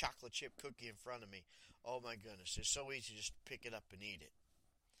temptation of a chocolate chip cookie in front of me. Oh my goodness, it's so easy to just pick it up and eat it.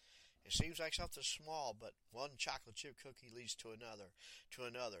 It seems like something small, but one chocolate chip cookie leads to another, to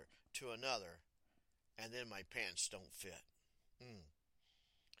another, to another, and then my pants don't fit.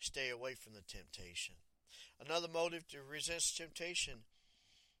 Stay away from the temptation. Another motive to resist temptation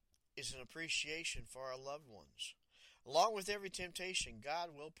is an appreciation for our loved ones. Along with every temptation, God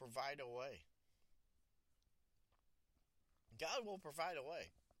will provide a way. God will provide a way.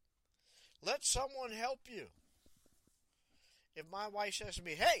 Let someone help you. If my wife says to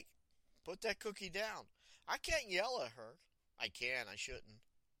me, hey, put that cookie down, I can't yell at her. I can, I shouldn't.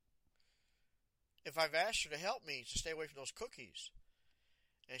 If I've asked her to help me to stay away from those cookies,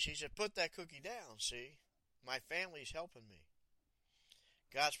 and she said, put that cookie down, see, my family's helping me.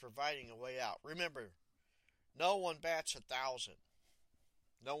 God's providing a way out. Remember, no one bats 1,000.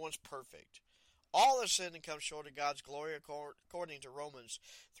 No one's perfect. All have sinned and come short of God's glory according to Romans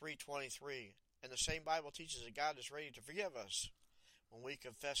 3:23. And the same Bible teaches that God is ready to forgive us when we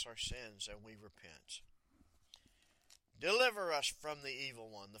confess our sins and we repent. Deliver us from the evil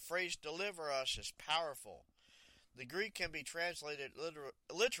one. The phrase deliver us is powerful. The Greek can be translated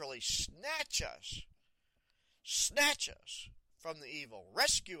literally snatch us. Snatch us from the evil.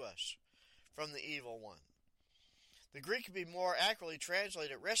 Rescue us from the evil one. The Greek can be more accurately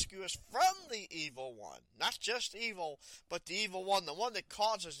translated, rescue us from the evil one. Not just evil, but the evil one, the one that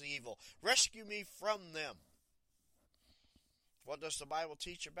causes the evil. Rescue me from them. What does the Bible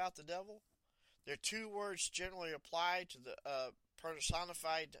teach about the devil? There are two words generally applied to the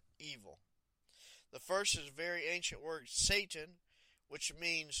personified evil. The first is a very ancient word, Satan, which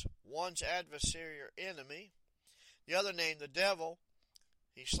means one's adversary or enemy. The other name, the devil,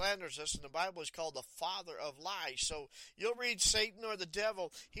 he slanders us, and the Bible is called the father of lies. So you'll read Satan or the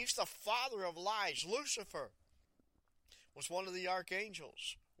devil. He's the father of lies. Lucifer was one of the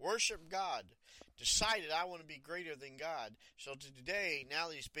archangels. Worshiped God. Decided, I want to be greater than God. So today, now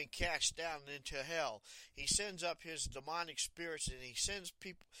that he's been cast down into hell, he sends up his demonic spirits, and he sends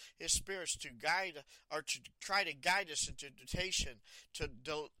people, his spirits, to guide, or to try to guide us into temptation, to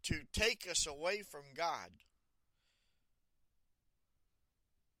take us away from God.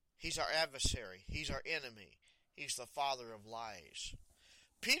 He's our adversary. He's our enemy. He's the father of lies.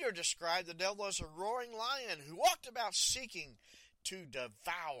 Peter described the devil as a roaring lion who walked about seeking to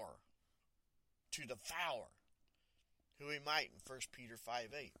devour. To devour. Who he might in 1 Peter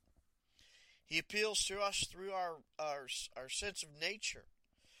 5:8. He appeals to us through our sense of nature,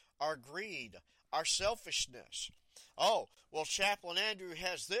 our greed, our selfishness. Oh, well, Chaplain Andrew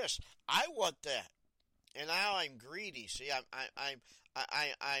has this. I want that. And now I'm greedy. See,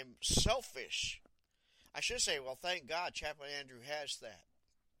 I'm selfish. I should say, well, thank God Chaplain Andrew has that.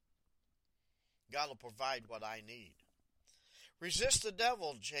 God will provide what I need. Resist the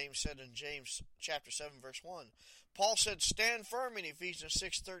devil, James said in James chapter 7, verse 1. Paul said, stand firm in Ephesians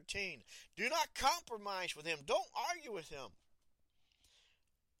 6:13. Do not compromise with him. Don't argue with him,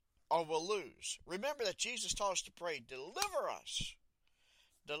 or we'll lose. Remember that Jesus taught us to pray, deliver us.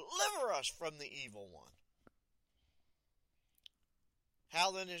 Deliver us from the evil one. How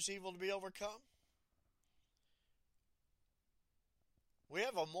then is evil to be overcome? We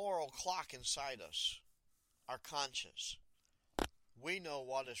have a moral clock inside us, our conscience. We know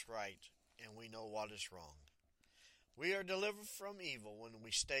what is right and we know what is wrong. We are delivered from evil when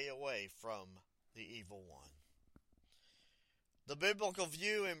we stay away from the evil one. The biblical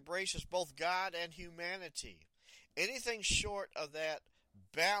view embraces both God and humanity. Anything short of that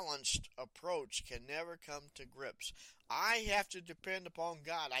balanced approach can never come to grips. I have to depend upon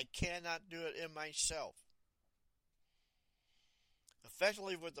God. I cannot do it in myself.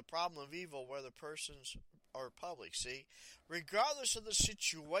 Effectively with the problem of evil, whether persons or public, see, regardless of the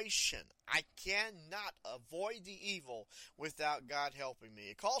situation, I cannot avoid the evil without God helping me.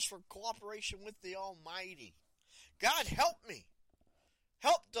 It calls for cooperation with the Almighty. God, help me.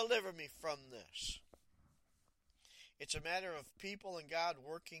 Help deliver me from this. It's a matter of people and God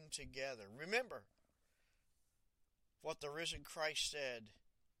working together. Remember what the risen Christ said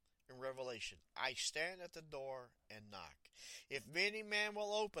in Revelation. I stand at the door and knock. If any man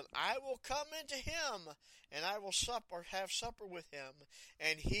will open, I will come into him, and I will have supper with him,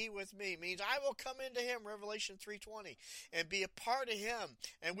 and he with me. Means I will come into him, Revelation 3:20, and be a part of him,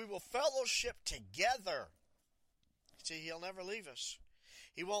 and we will fellowship together. See, he'll never leave us.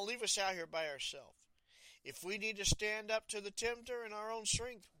 He won't leave us out here by ourselves. If we need to stand up to the tempter in our own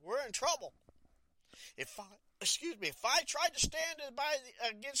strength, we're in trouble. If I tried to stand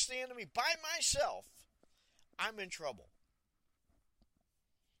against the enemy by myself, I'm in trouble.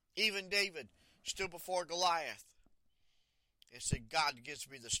 Even David stood before Goliath and said, God gives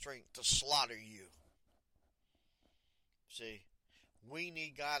me the strength to slaughter you. See, we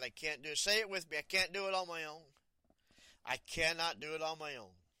need God. I can't do it. Say it with me. I can't do it on my own. I cannot do it on my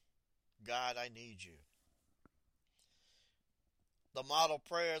own. God, I need you. The model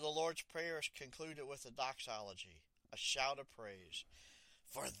prayer, the Lord's Prayer, is concluded with a doxology, a shout of praise.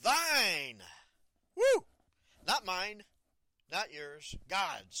 For thine, not mine, not yours,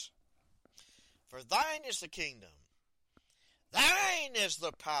 God's. For thine is the kingdom. Thine is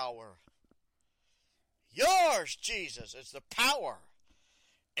the power. Yours, Jesus, is the power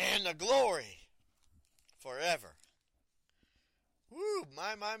and the glory forever. Woo,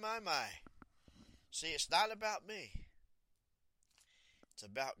 my. See, it's not about me. It's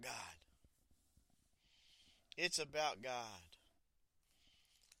about God. It's about God.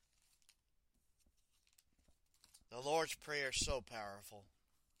 The Lord's Prayer is so powerful.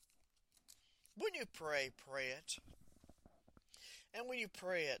 When you pray, pray it. And when you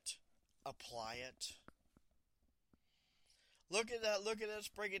pray it, apply it. Look at that. Let's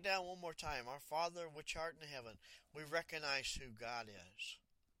break it down one more time. Our Father, which art in heaven. We recognize who God is.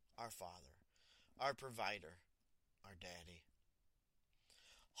 Our Father. Our provider. Our daddy.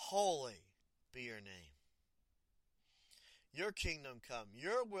 Holy be your name. Your kingdom come.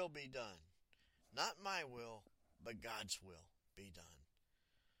 Your will be done. Not my will, but God's will be done.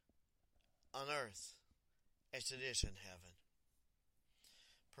 On earth as it is in heaven.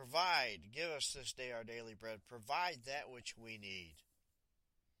 Provide, give us this day our daily bread. Provide that which we need.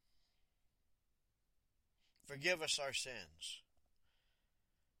 Forgive us our sins,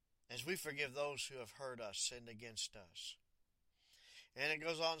 as we forgive those who have hurt us, sinned against us. And it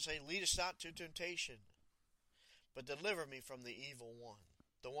goes on to say, lead us not to temptation, but deliver me from the evil one,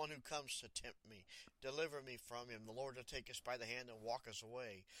 the one who comes to tempt me. Deliver me from him. The Lord will take us by the hand and walk us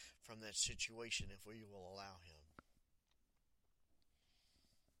away from that situation if we will allow him.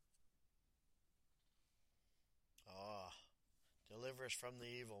 Deliver us from the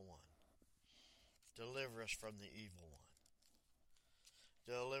evil one. Deliver us from the evil one.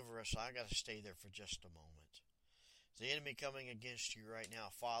 Deliver us. I got to stay there for just a moment. The enemy coming against you right now,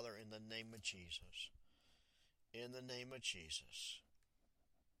 Father, in the name of Jesus. In the name of Jesus.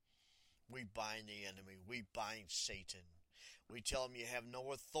 We bind the enemy. We bind Satan. We tell him you have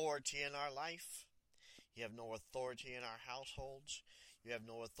no authority in our life. You have no authority in our households. You have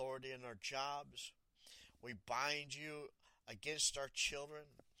no authority in our jobs. We bind you against our children,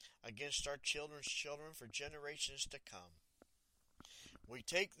 against our children's children for generations to come. We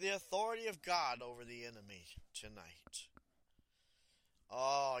take the authority of God over the enemy tonight.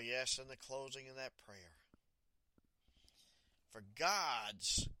 Oh, yes, in the closing of that prayer. For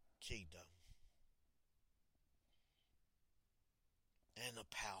God's kingdom and the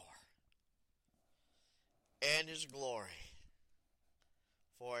power and his glory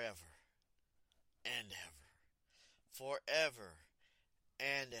forever and ever. Forever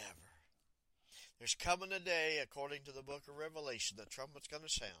and ever. There's coming a day, according to the book of Revelation, the trumpet's going to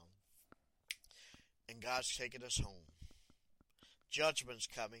sound, and God's taking us home. Judgment's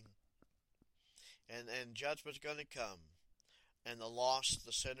coming, and judgment's going to come, and the lost,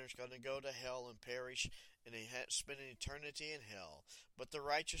 the sinner's going to go to hell and perish, and they spend an eternity in hell. But the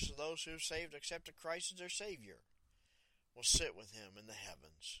righteous of those who have saved, accepted Christ as their Savior, will sit with him in the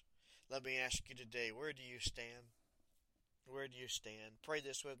heavens. Let me ask you today, where do you stand? Where do you stand? Pray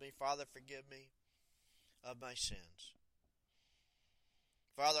this with me. Father, forgive me of my sins.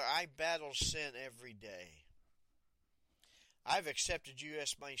 Father, I battle sin every day. I've accepted you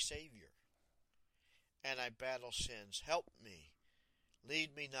as my Savior, and I battle sins. Help me.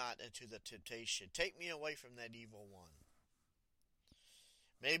 Lead me not into the temptation. Take me away from that evil one.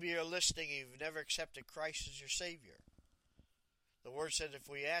 Maybe you're listening and you've never accepted Christ as your Savior. The Word says if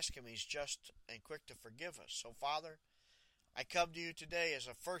we ask him, he's just and quick to forgive us. So, Father, I come to you today as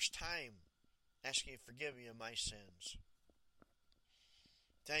a first time asking you to forgive me of my sins.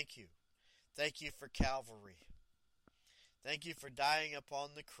 Thank you. Thank you for Calvary. Thank you for dying upon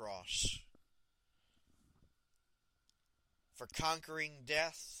the cross. For conquering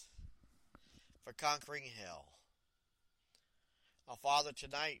death. For conquering hell. Now, Father,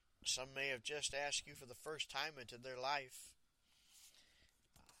 tonight, some may have just asked you for the first time into their life.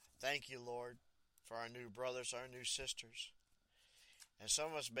 Thank you, Lord, for our new brothers, our new sisters. And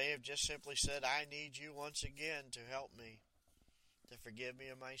some of us may have just simply said, I need you once again to help me, to forgive me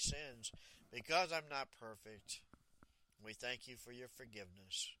of my sins, because I'm not perfect. We thank you for your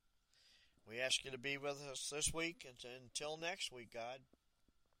forgiveness. We ask you to be with us this week and until next week, God.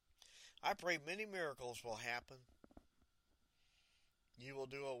 I pray many miracles will happen. You will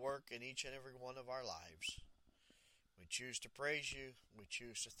do a work in each and every one of our lives. We choose to praise you. We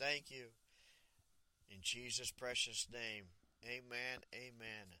choose to thank you. In Jesus' precious name, amen,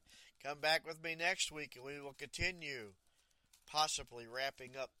 amen. Come back with me next week and we will continue possibly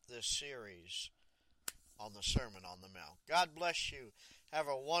wrapping up this series on the Sermon on the Mount. God bless you. Have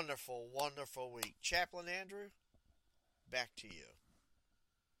a wonderful, wonderful week. Chaplain Andrew, back to you.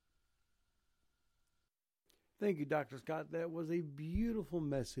 Thank you, Dr. Scott. That was a beautiful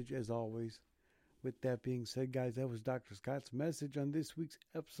message, as always. With that being said, guys, that was Dr. Scott's message on this week's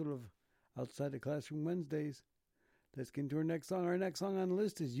episode of Outside the Classroom Wednesdays. Let's get into our next song. Our next song on the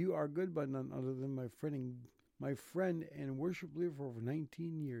list is You Are Good by none other than my friend and worship leader for over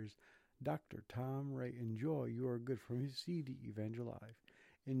 19 years, Dr. Tom Ray. Enjoy You Are Good from his CD, Evangelize.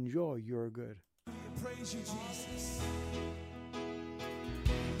 Enjoy You Are Good. Praise you, Jesus.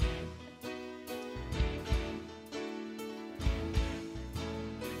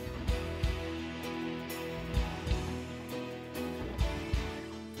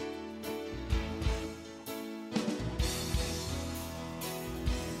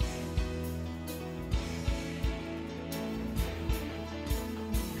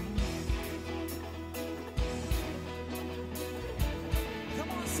 Come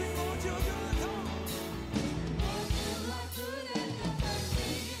on, sing, Lord, you're good. Come on.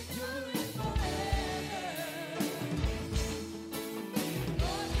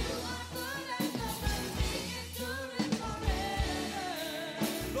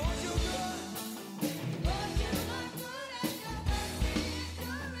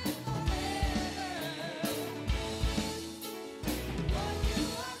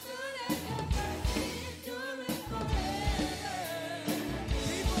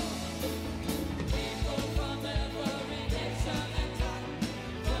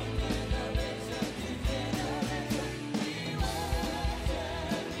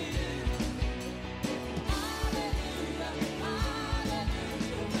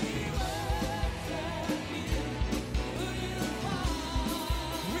 We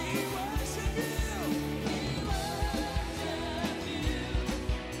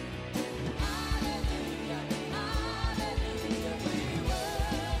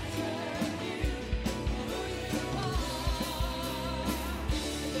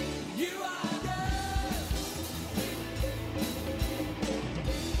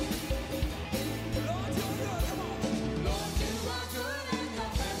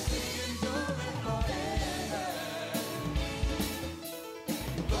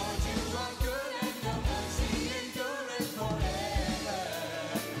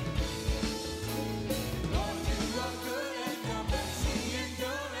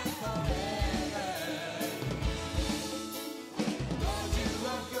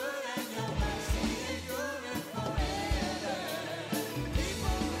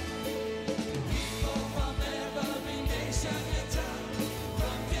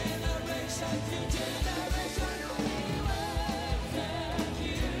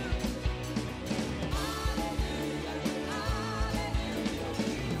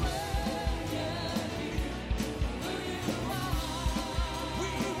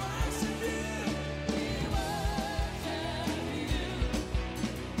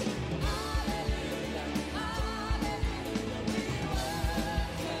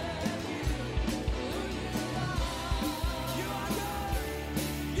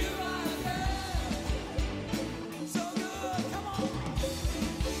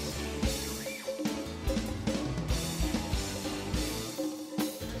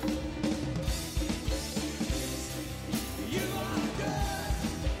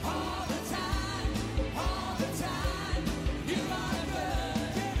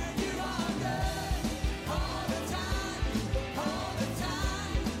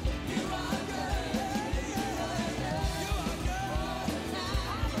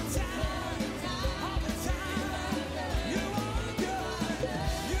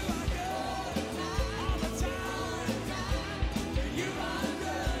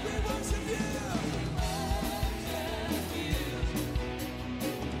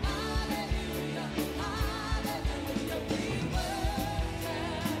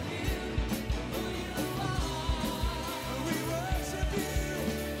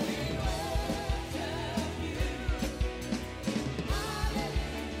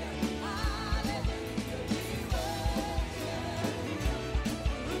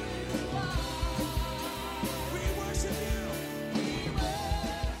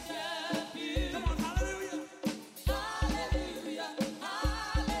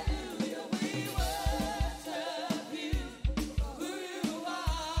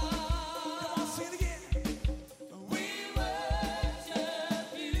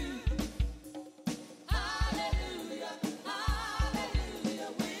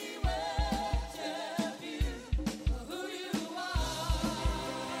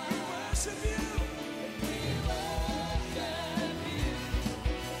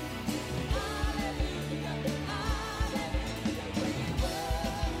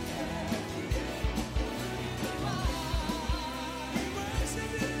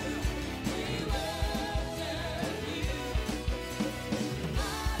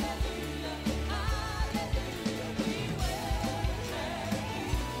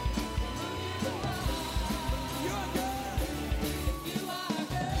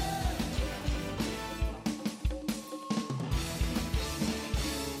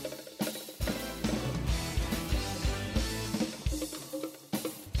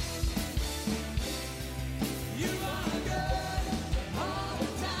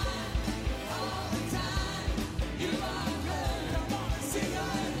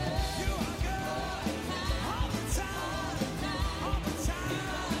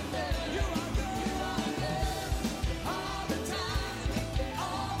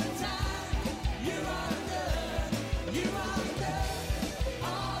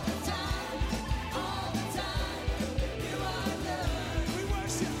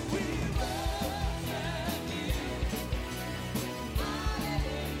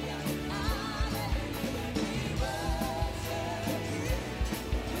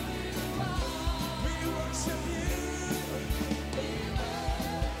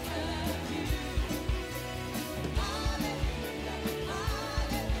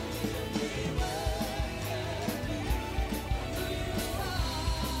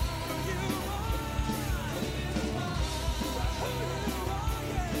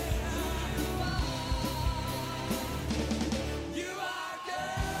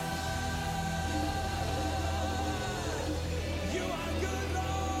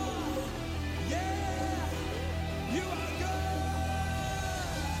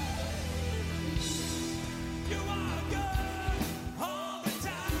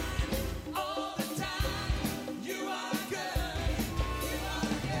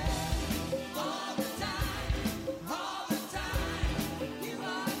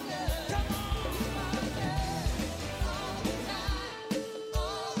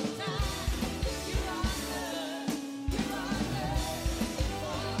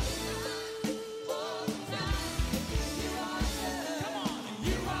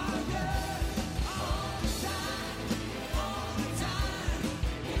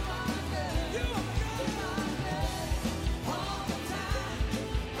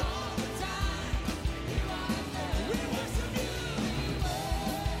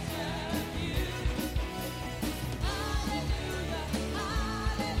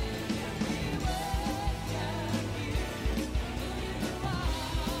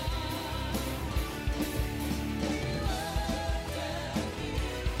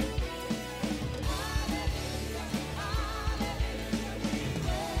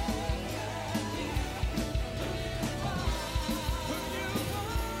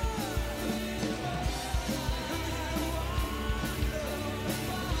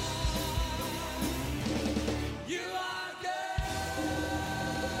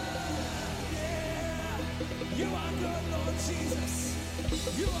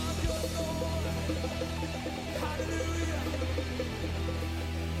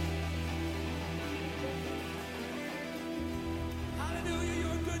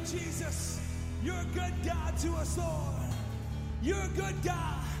Jesus. You're a good God to us, Lord. You're a good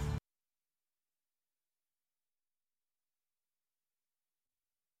God.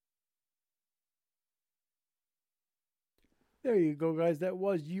 There you go, guys. That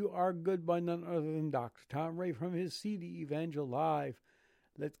was You Are Good by none other than Dr. Tom Ray from his CD Evangel Live.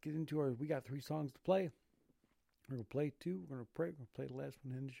 Let's get into we got 3 songs to play. We're going to play 2. We're going to pray. We're going to play the last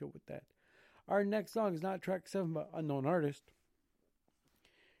one in the show with that. Our next song is not track 7 by unknown artist.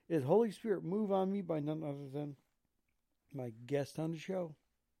 It's Holy Spirit Move on Me by none other than my guest on the show,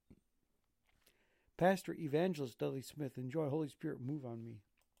 Pastor Evangelist Dudley Smith. Enjoy Holy Spirit Move on Me.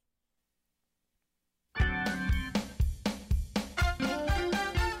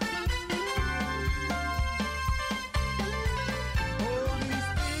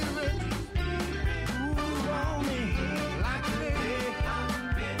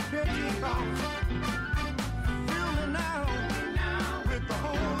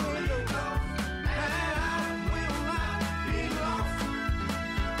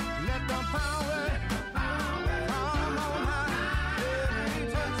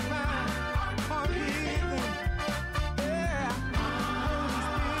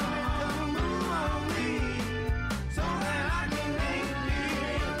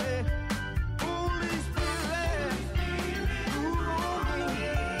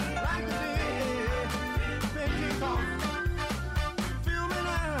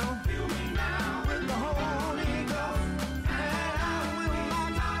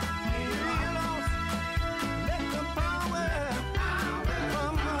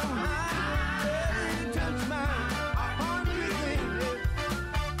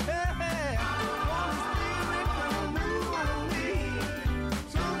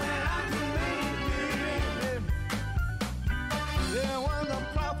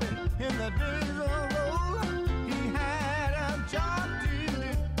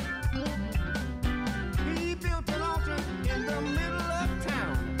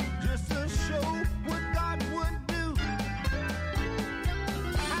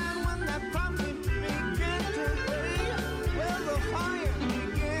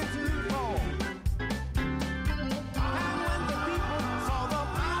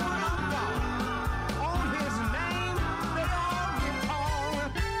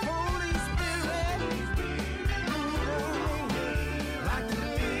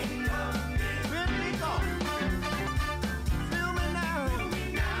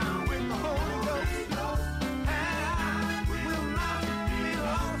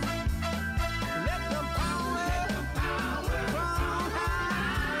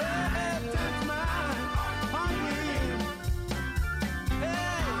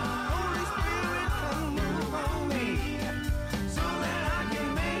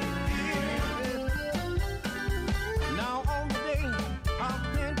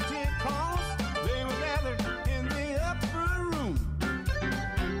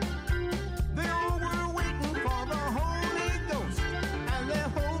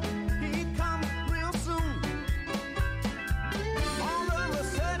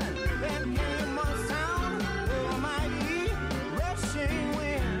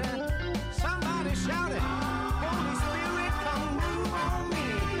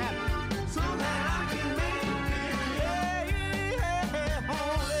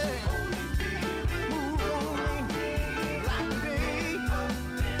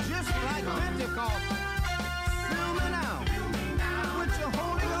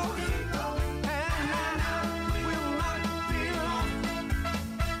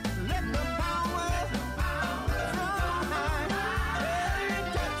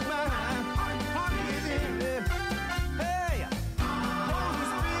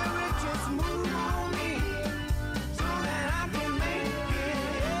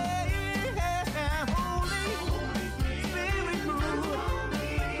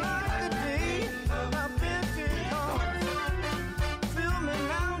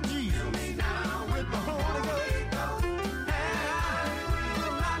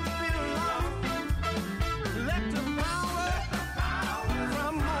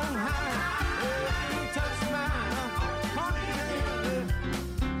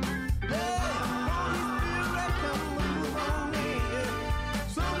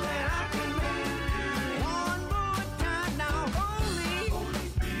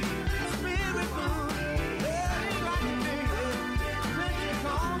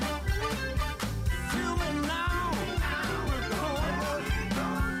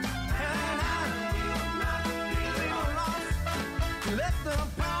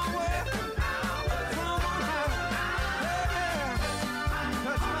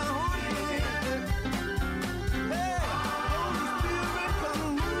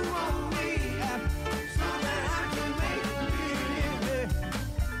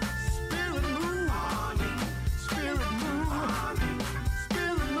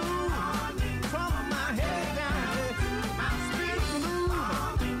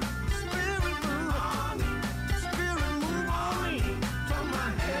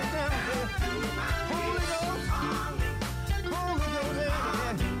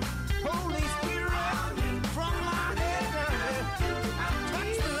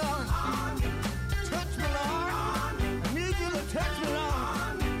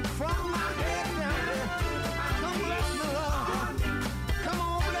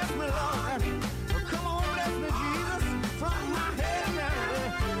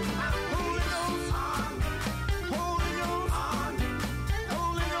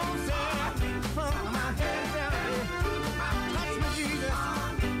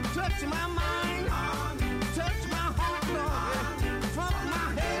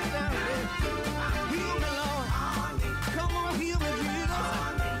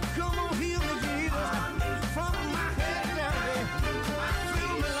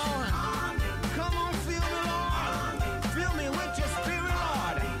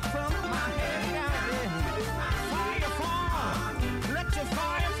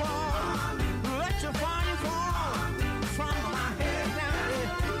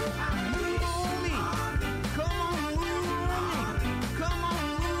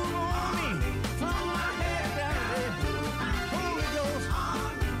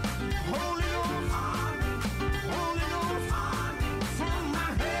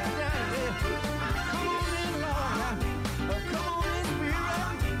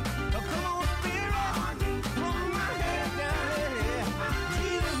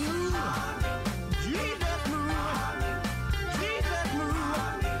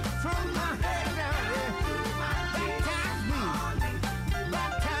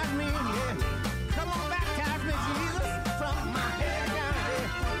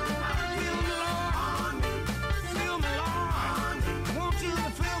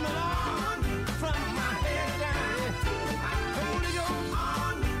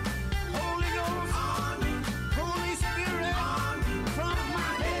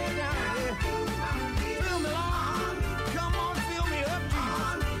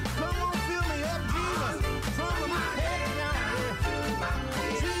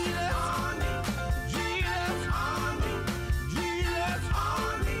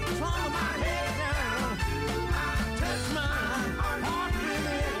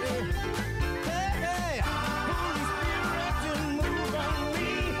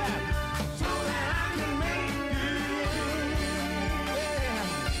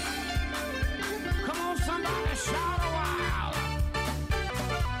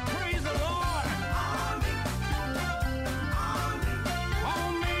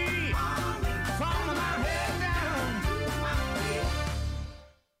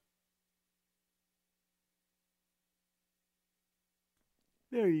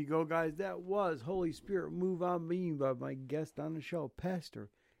 There you go, guys. That was Holy Spirit Move on Me by my guest on the show, Pastor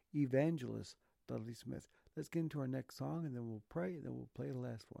Evangelist Dudley Smith. Let's get into our next song, and then we'll pray, and then we'll play the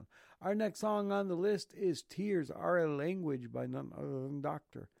last one. Our next song on the list is Tears Are a Language by none other than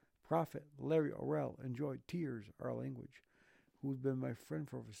Dr. Prophet Larry Orrell. Enjoy Tears Are a Language, who's been my friend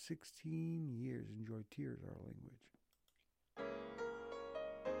for over 16 years. Enjoy Tears Are a Language.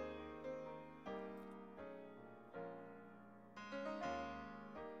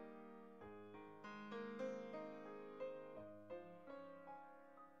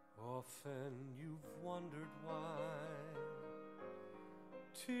 Often you've wondered why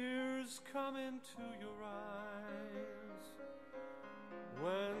tears come into your eyes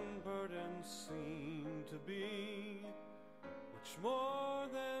when burdens seem to be much more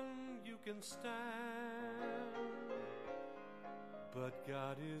than you can stand. But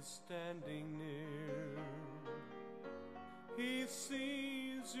God is standing near. He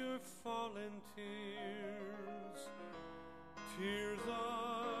sees your fallen tears. Tears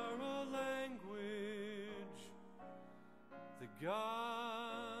are a language that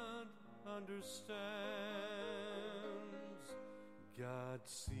God understands. God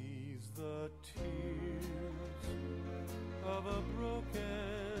sees the tears of a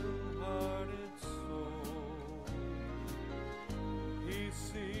broken-hearted soul. He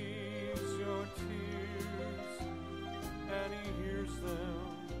sees your tears and He hears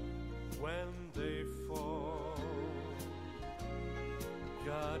them when they fall.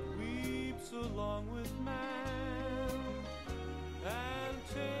 God weeps along with man and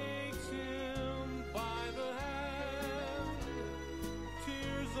takes him by the hand.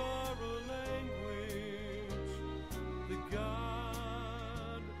 Tears are a language that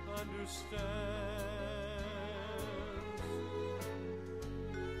God understands.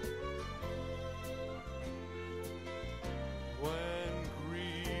 When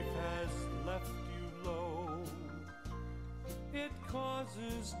grief has left you low, it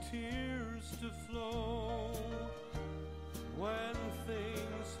causes tears to flow. When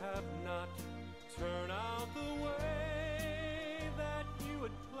things have not turned out the way that you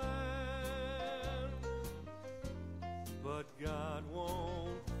had planned, but God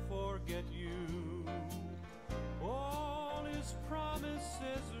won't forget you. All His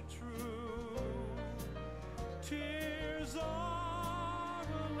promises are true. Tears are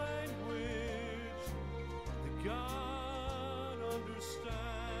a language that God understands.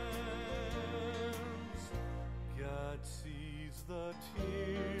 God sees the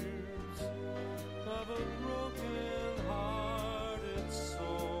tears of a broken-hearted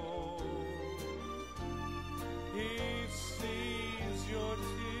soul. He sees your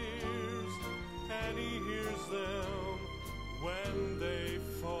tears and He hears them when they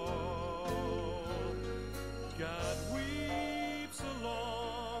fall. God weeps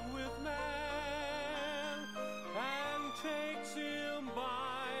along with man and takes him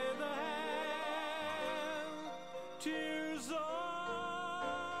by the hand. Tears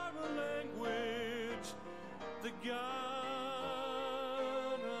are a language that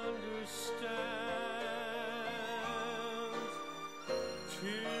God understands.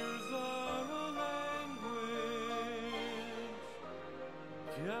 Tears are a language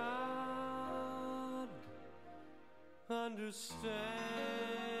God understands.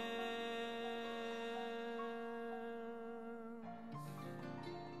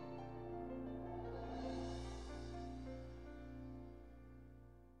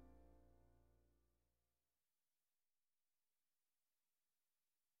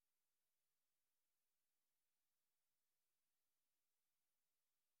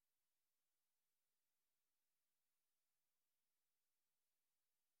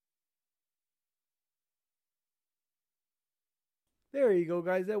 There you go,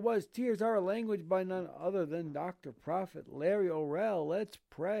 guys. That was Tears Are a Language by none other than Dr. Prophet Larry Orrell. Let's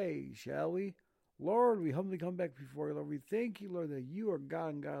pray, shall we? Lord, we humbly come back before you, Lord. We thank you, Lord, that you are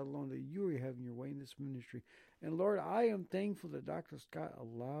God and God alone, that you are having your way in this ministry. And Lord, I am thankful that Dr. Scott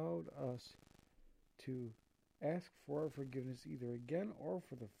allowed us to ask for our forgiveness either again or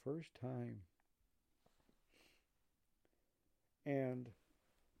for the first time. And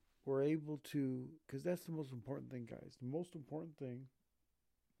we're able to, because that's the most important thing, guys. The most important thing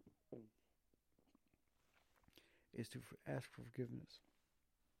is to ask for forgiveness.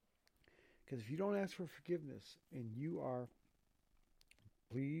 Because if you don't ask for forgiveness and you are,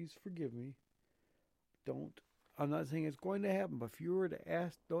 please forgive me, I'm not saying it's going to happen, but if you were to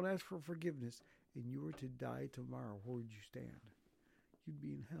don't ask for forgiveness and you were to die tomorrow, where would you stand? You'd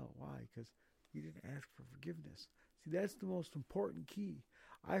be in hell. Why? Because you didn't ask for forgiveness. See, that's the most important key.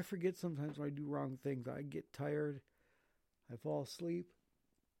 I forget sometimes when I do wrong things. I get tired. I fall asleep.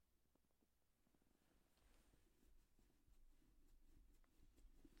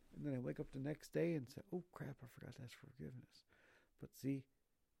 and I wake up the next day and say, oh crap, I forgot to ask for forgiveness. But see,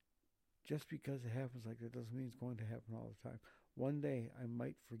 just because it happens like that doesn't mean it's going to happen all the time. One day I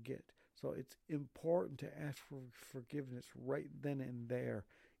might forget. So it's important to ask for forgiveness right then and there,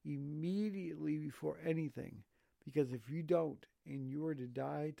 immediately before anything. Because if you don't, and you were to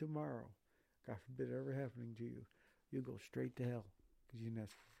die tomorrow, God forbid it ever happening to you, you'll go straight to hell because you didn't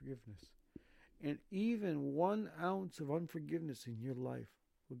ask for forgiveness. And even 1 ounce of unforgiveness in your life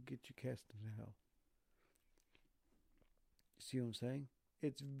will get you cast into hell. You see what I'm saying?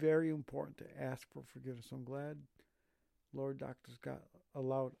 It's very important to ask for forgiveness. I'm glad, Lord, Dr. Scott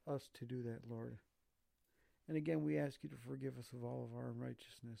allowed us to do that, Lord. And again, we ask you to forgive us of all of our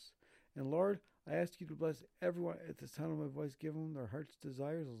unrighteousness. And Lord, I ask you to bless everyone at the sound of my voice, give them their heart's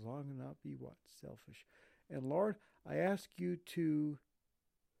desires as long as not be what? Selfish. And Lord, I ask you to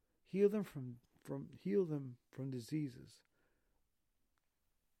heal them from diseases.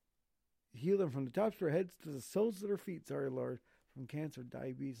 Heal them from the tops of their heads to the soles of their feet, sorry, Lord, from cancer,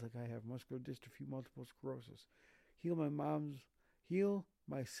 diabetes like I have, muscular dystrophy, multiple sclerosis. Heal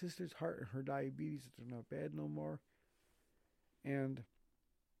my sister's heart and her diabetes if they're not bad no more. And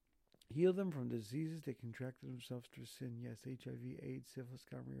heal them from diseases they contracted themselves through sin. Yes, HIV, AIDS, syphilis,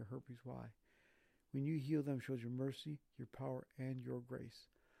 gonorrhea, herpes. Why? When you heal them, shows your mercy, your power, and your grace.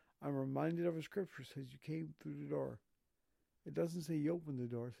 I'm reminded of a scripture that says you came through the door. It doesn't say you opened the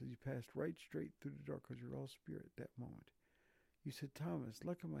door. It says you passed right straight through the door because you're all spirit at that moment. You said, Thomas,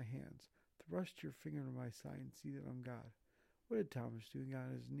 look at my hands. Thrust your finger into my side and see that I'm God. What did Thomas do? He got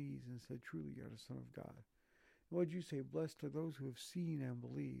on his knees and said, truly, you are the Son of God. And what did you say? Blessed are those who have seen and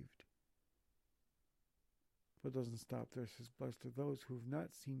believed. But it doesn't stop there. It says, blessed are those who have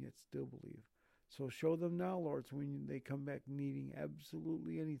not seen yet still believe. So show them now, Lord, so when they come back needing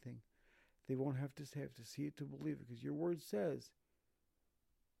absolutely anything, they won't have to see it to believe it, because your word says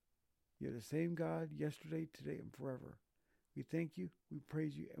you're the same God yesterday, today, and forever. We thank you, we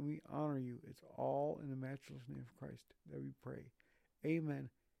praise you, and we honor you. It's all in the matchless name of Christ that we pray. Amen,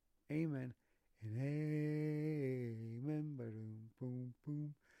 amen, and amen. Ba-doom, boom,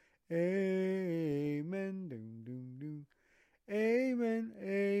 boom. Amen, doom, doom, doom. Amen,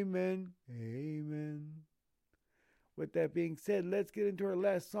 amen, amen. With that being said, let's get into our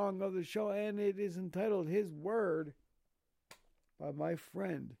last song of the show, and it is entitled His Word by my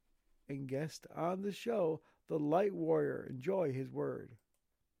friend and guest on the show, the Light Warrior. Enjoy His Word.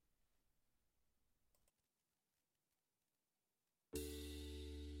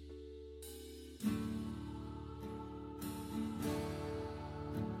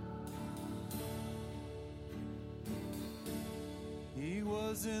 He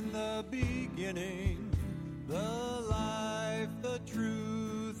was in the beginning, the life, the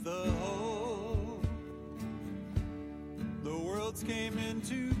truth, the hope. The worlds came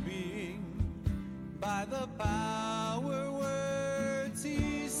into being by the power words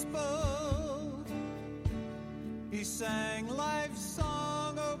he spoke. He sang life's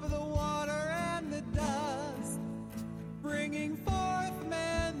song over the water and the dust, bringing forth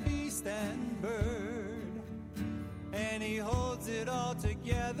man, beast, and bird. And he holds it all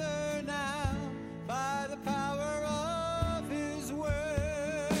together now by the power of his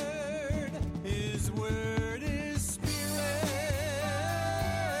word. His word is spirit.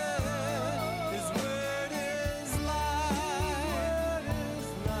 His word is life.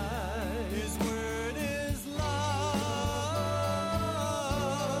 His word is love.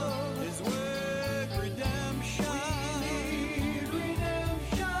 His word redemption. We need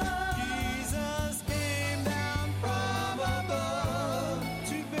redemption. Jesus came down from above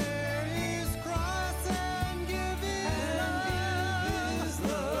to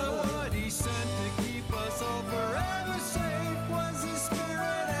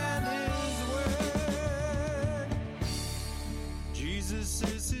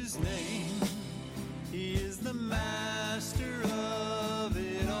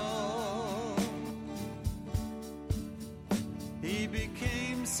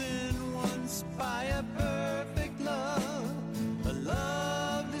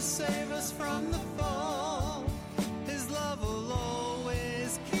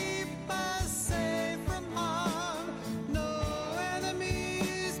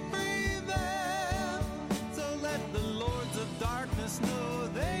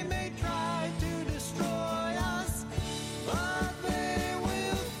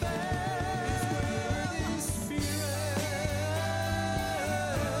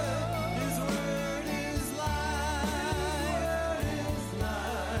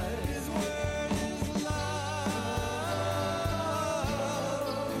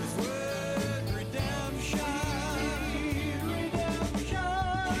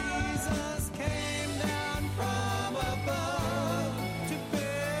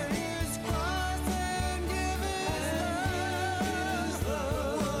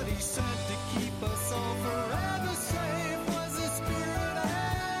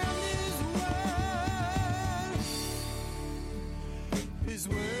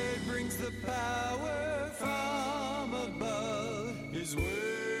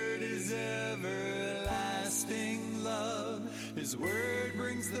His word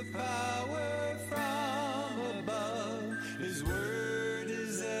brings the power from above. His word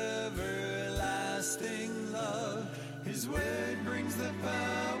is everlasting love. His word brings the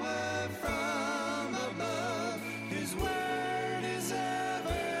power from above. His word is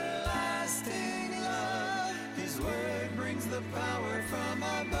everlasting love. His word brings the power from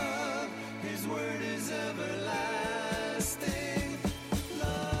above. His word is everlasting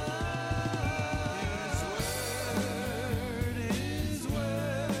love. His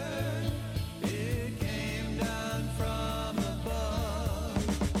word, it came down from above.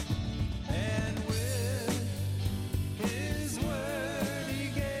 And with His word, He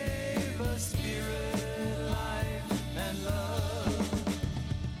gave us spirit, life, and love.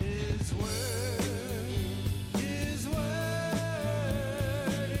 His word,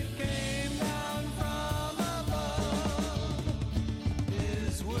 it came down from above.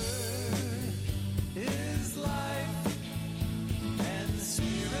 His word is life and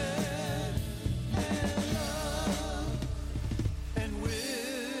spirit and love. And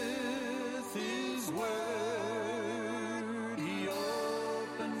with His word, He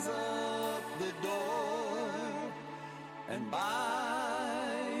opens up the door. And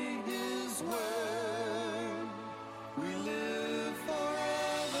by His word, we live forevermore.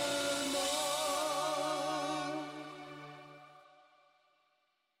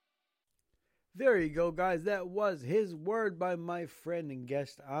 There you go, guys. That was His Word by my friend and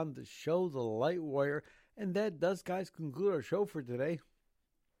guest on the show, The Light Warrior. And that does, guys, conclude our show for today.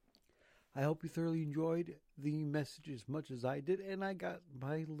 I hope you thoroughly enjoyed the message as much as I did. And I got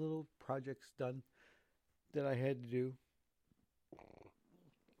my little projects done that I had to do.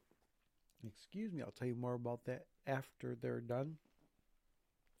 Excuse me, I'll tell you more about that after they're done.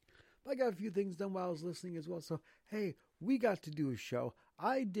 But I got a few things done while I was listening as well. So, hey, we got to do a show.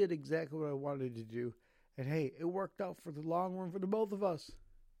 I did exactly what I wanted to do. And hey, it worked out for the long run for the both of us.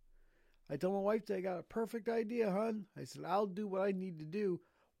 I told my wife that I got a perfect idea, hon. I said, I'll do what I need to do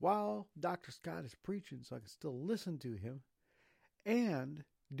while Dr. Scott is preaching so I can still listen to him and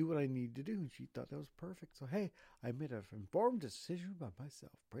do what I need to do. And she thought that was perfect. So, hey, I made an informed decision by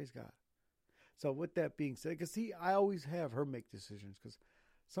myself. Praise God. So with that being said, because see, I always have her make decisions because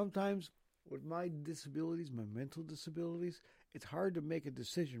sometimes with my disabilities, my mental disabilities, it's hard to make a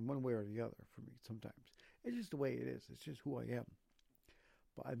decision one way or the other for me sometimes. It's just the way it is. It's just who I am.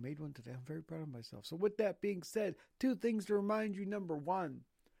 But I made one today. I'm very proud of myself. So with that being said, two things to remind you. Number one,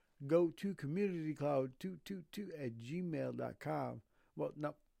 go to communitycloud222@gmail.com. Well,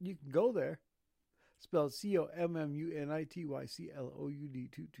 no, you can go there. Spelled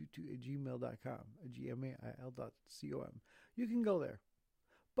communitycloud222@gmail.com. gmail.com. You can go there.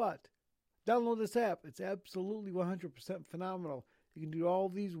 But download this app. It's absolutely 100% phenomenal. You can do all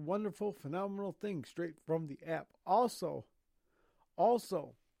these wonderful, phenomenal things straight from the app. Also,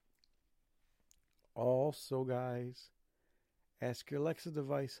 guys, ask your Alexa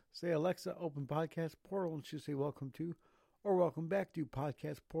device. Say, Alexa, open Podcast Portal, and she'll say, welcome to or welcome back to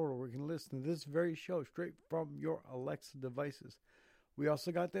Podcast Portal, where you can listen to this very show straight from your Alexa devices. We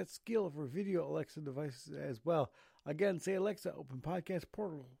also got that skill for video Alexa devices as well. Again, say, Alexa, open Podcast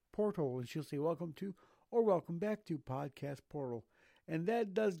Portal, and she'll say, welcome to or welcome back to Podcast Portal. And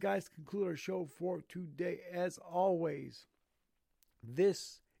that does, guys, conclude our show for today. As always,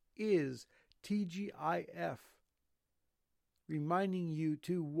 this is TGIF, reminding you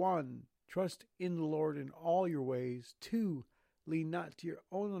to 1, trust in the Lord in all your ways. 2, lean not to your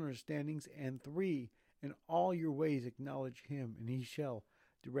own understandings. And 3, in all your ways acknowledge Him, and He shall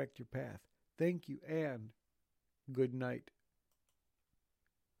direct your path. Thank you, and good night.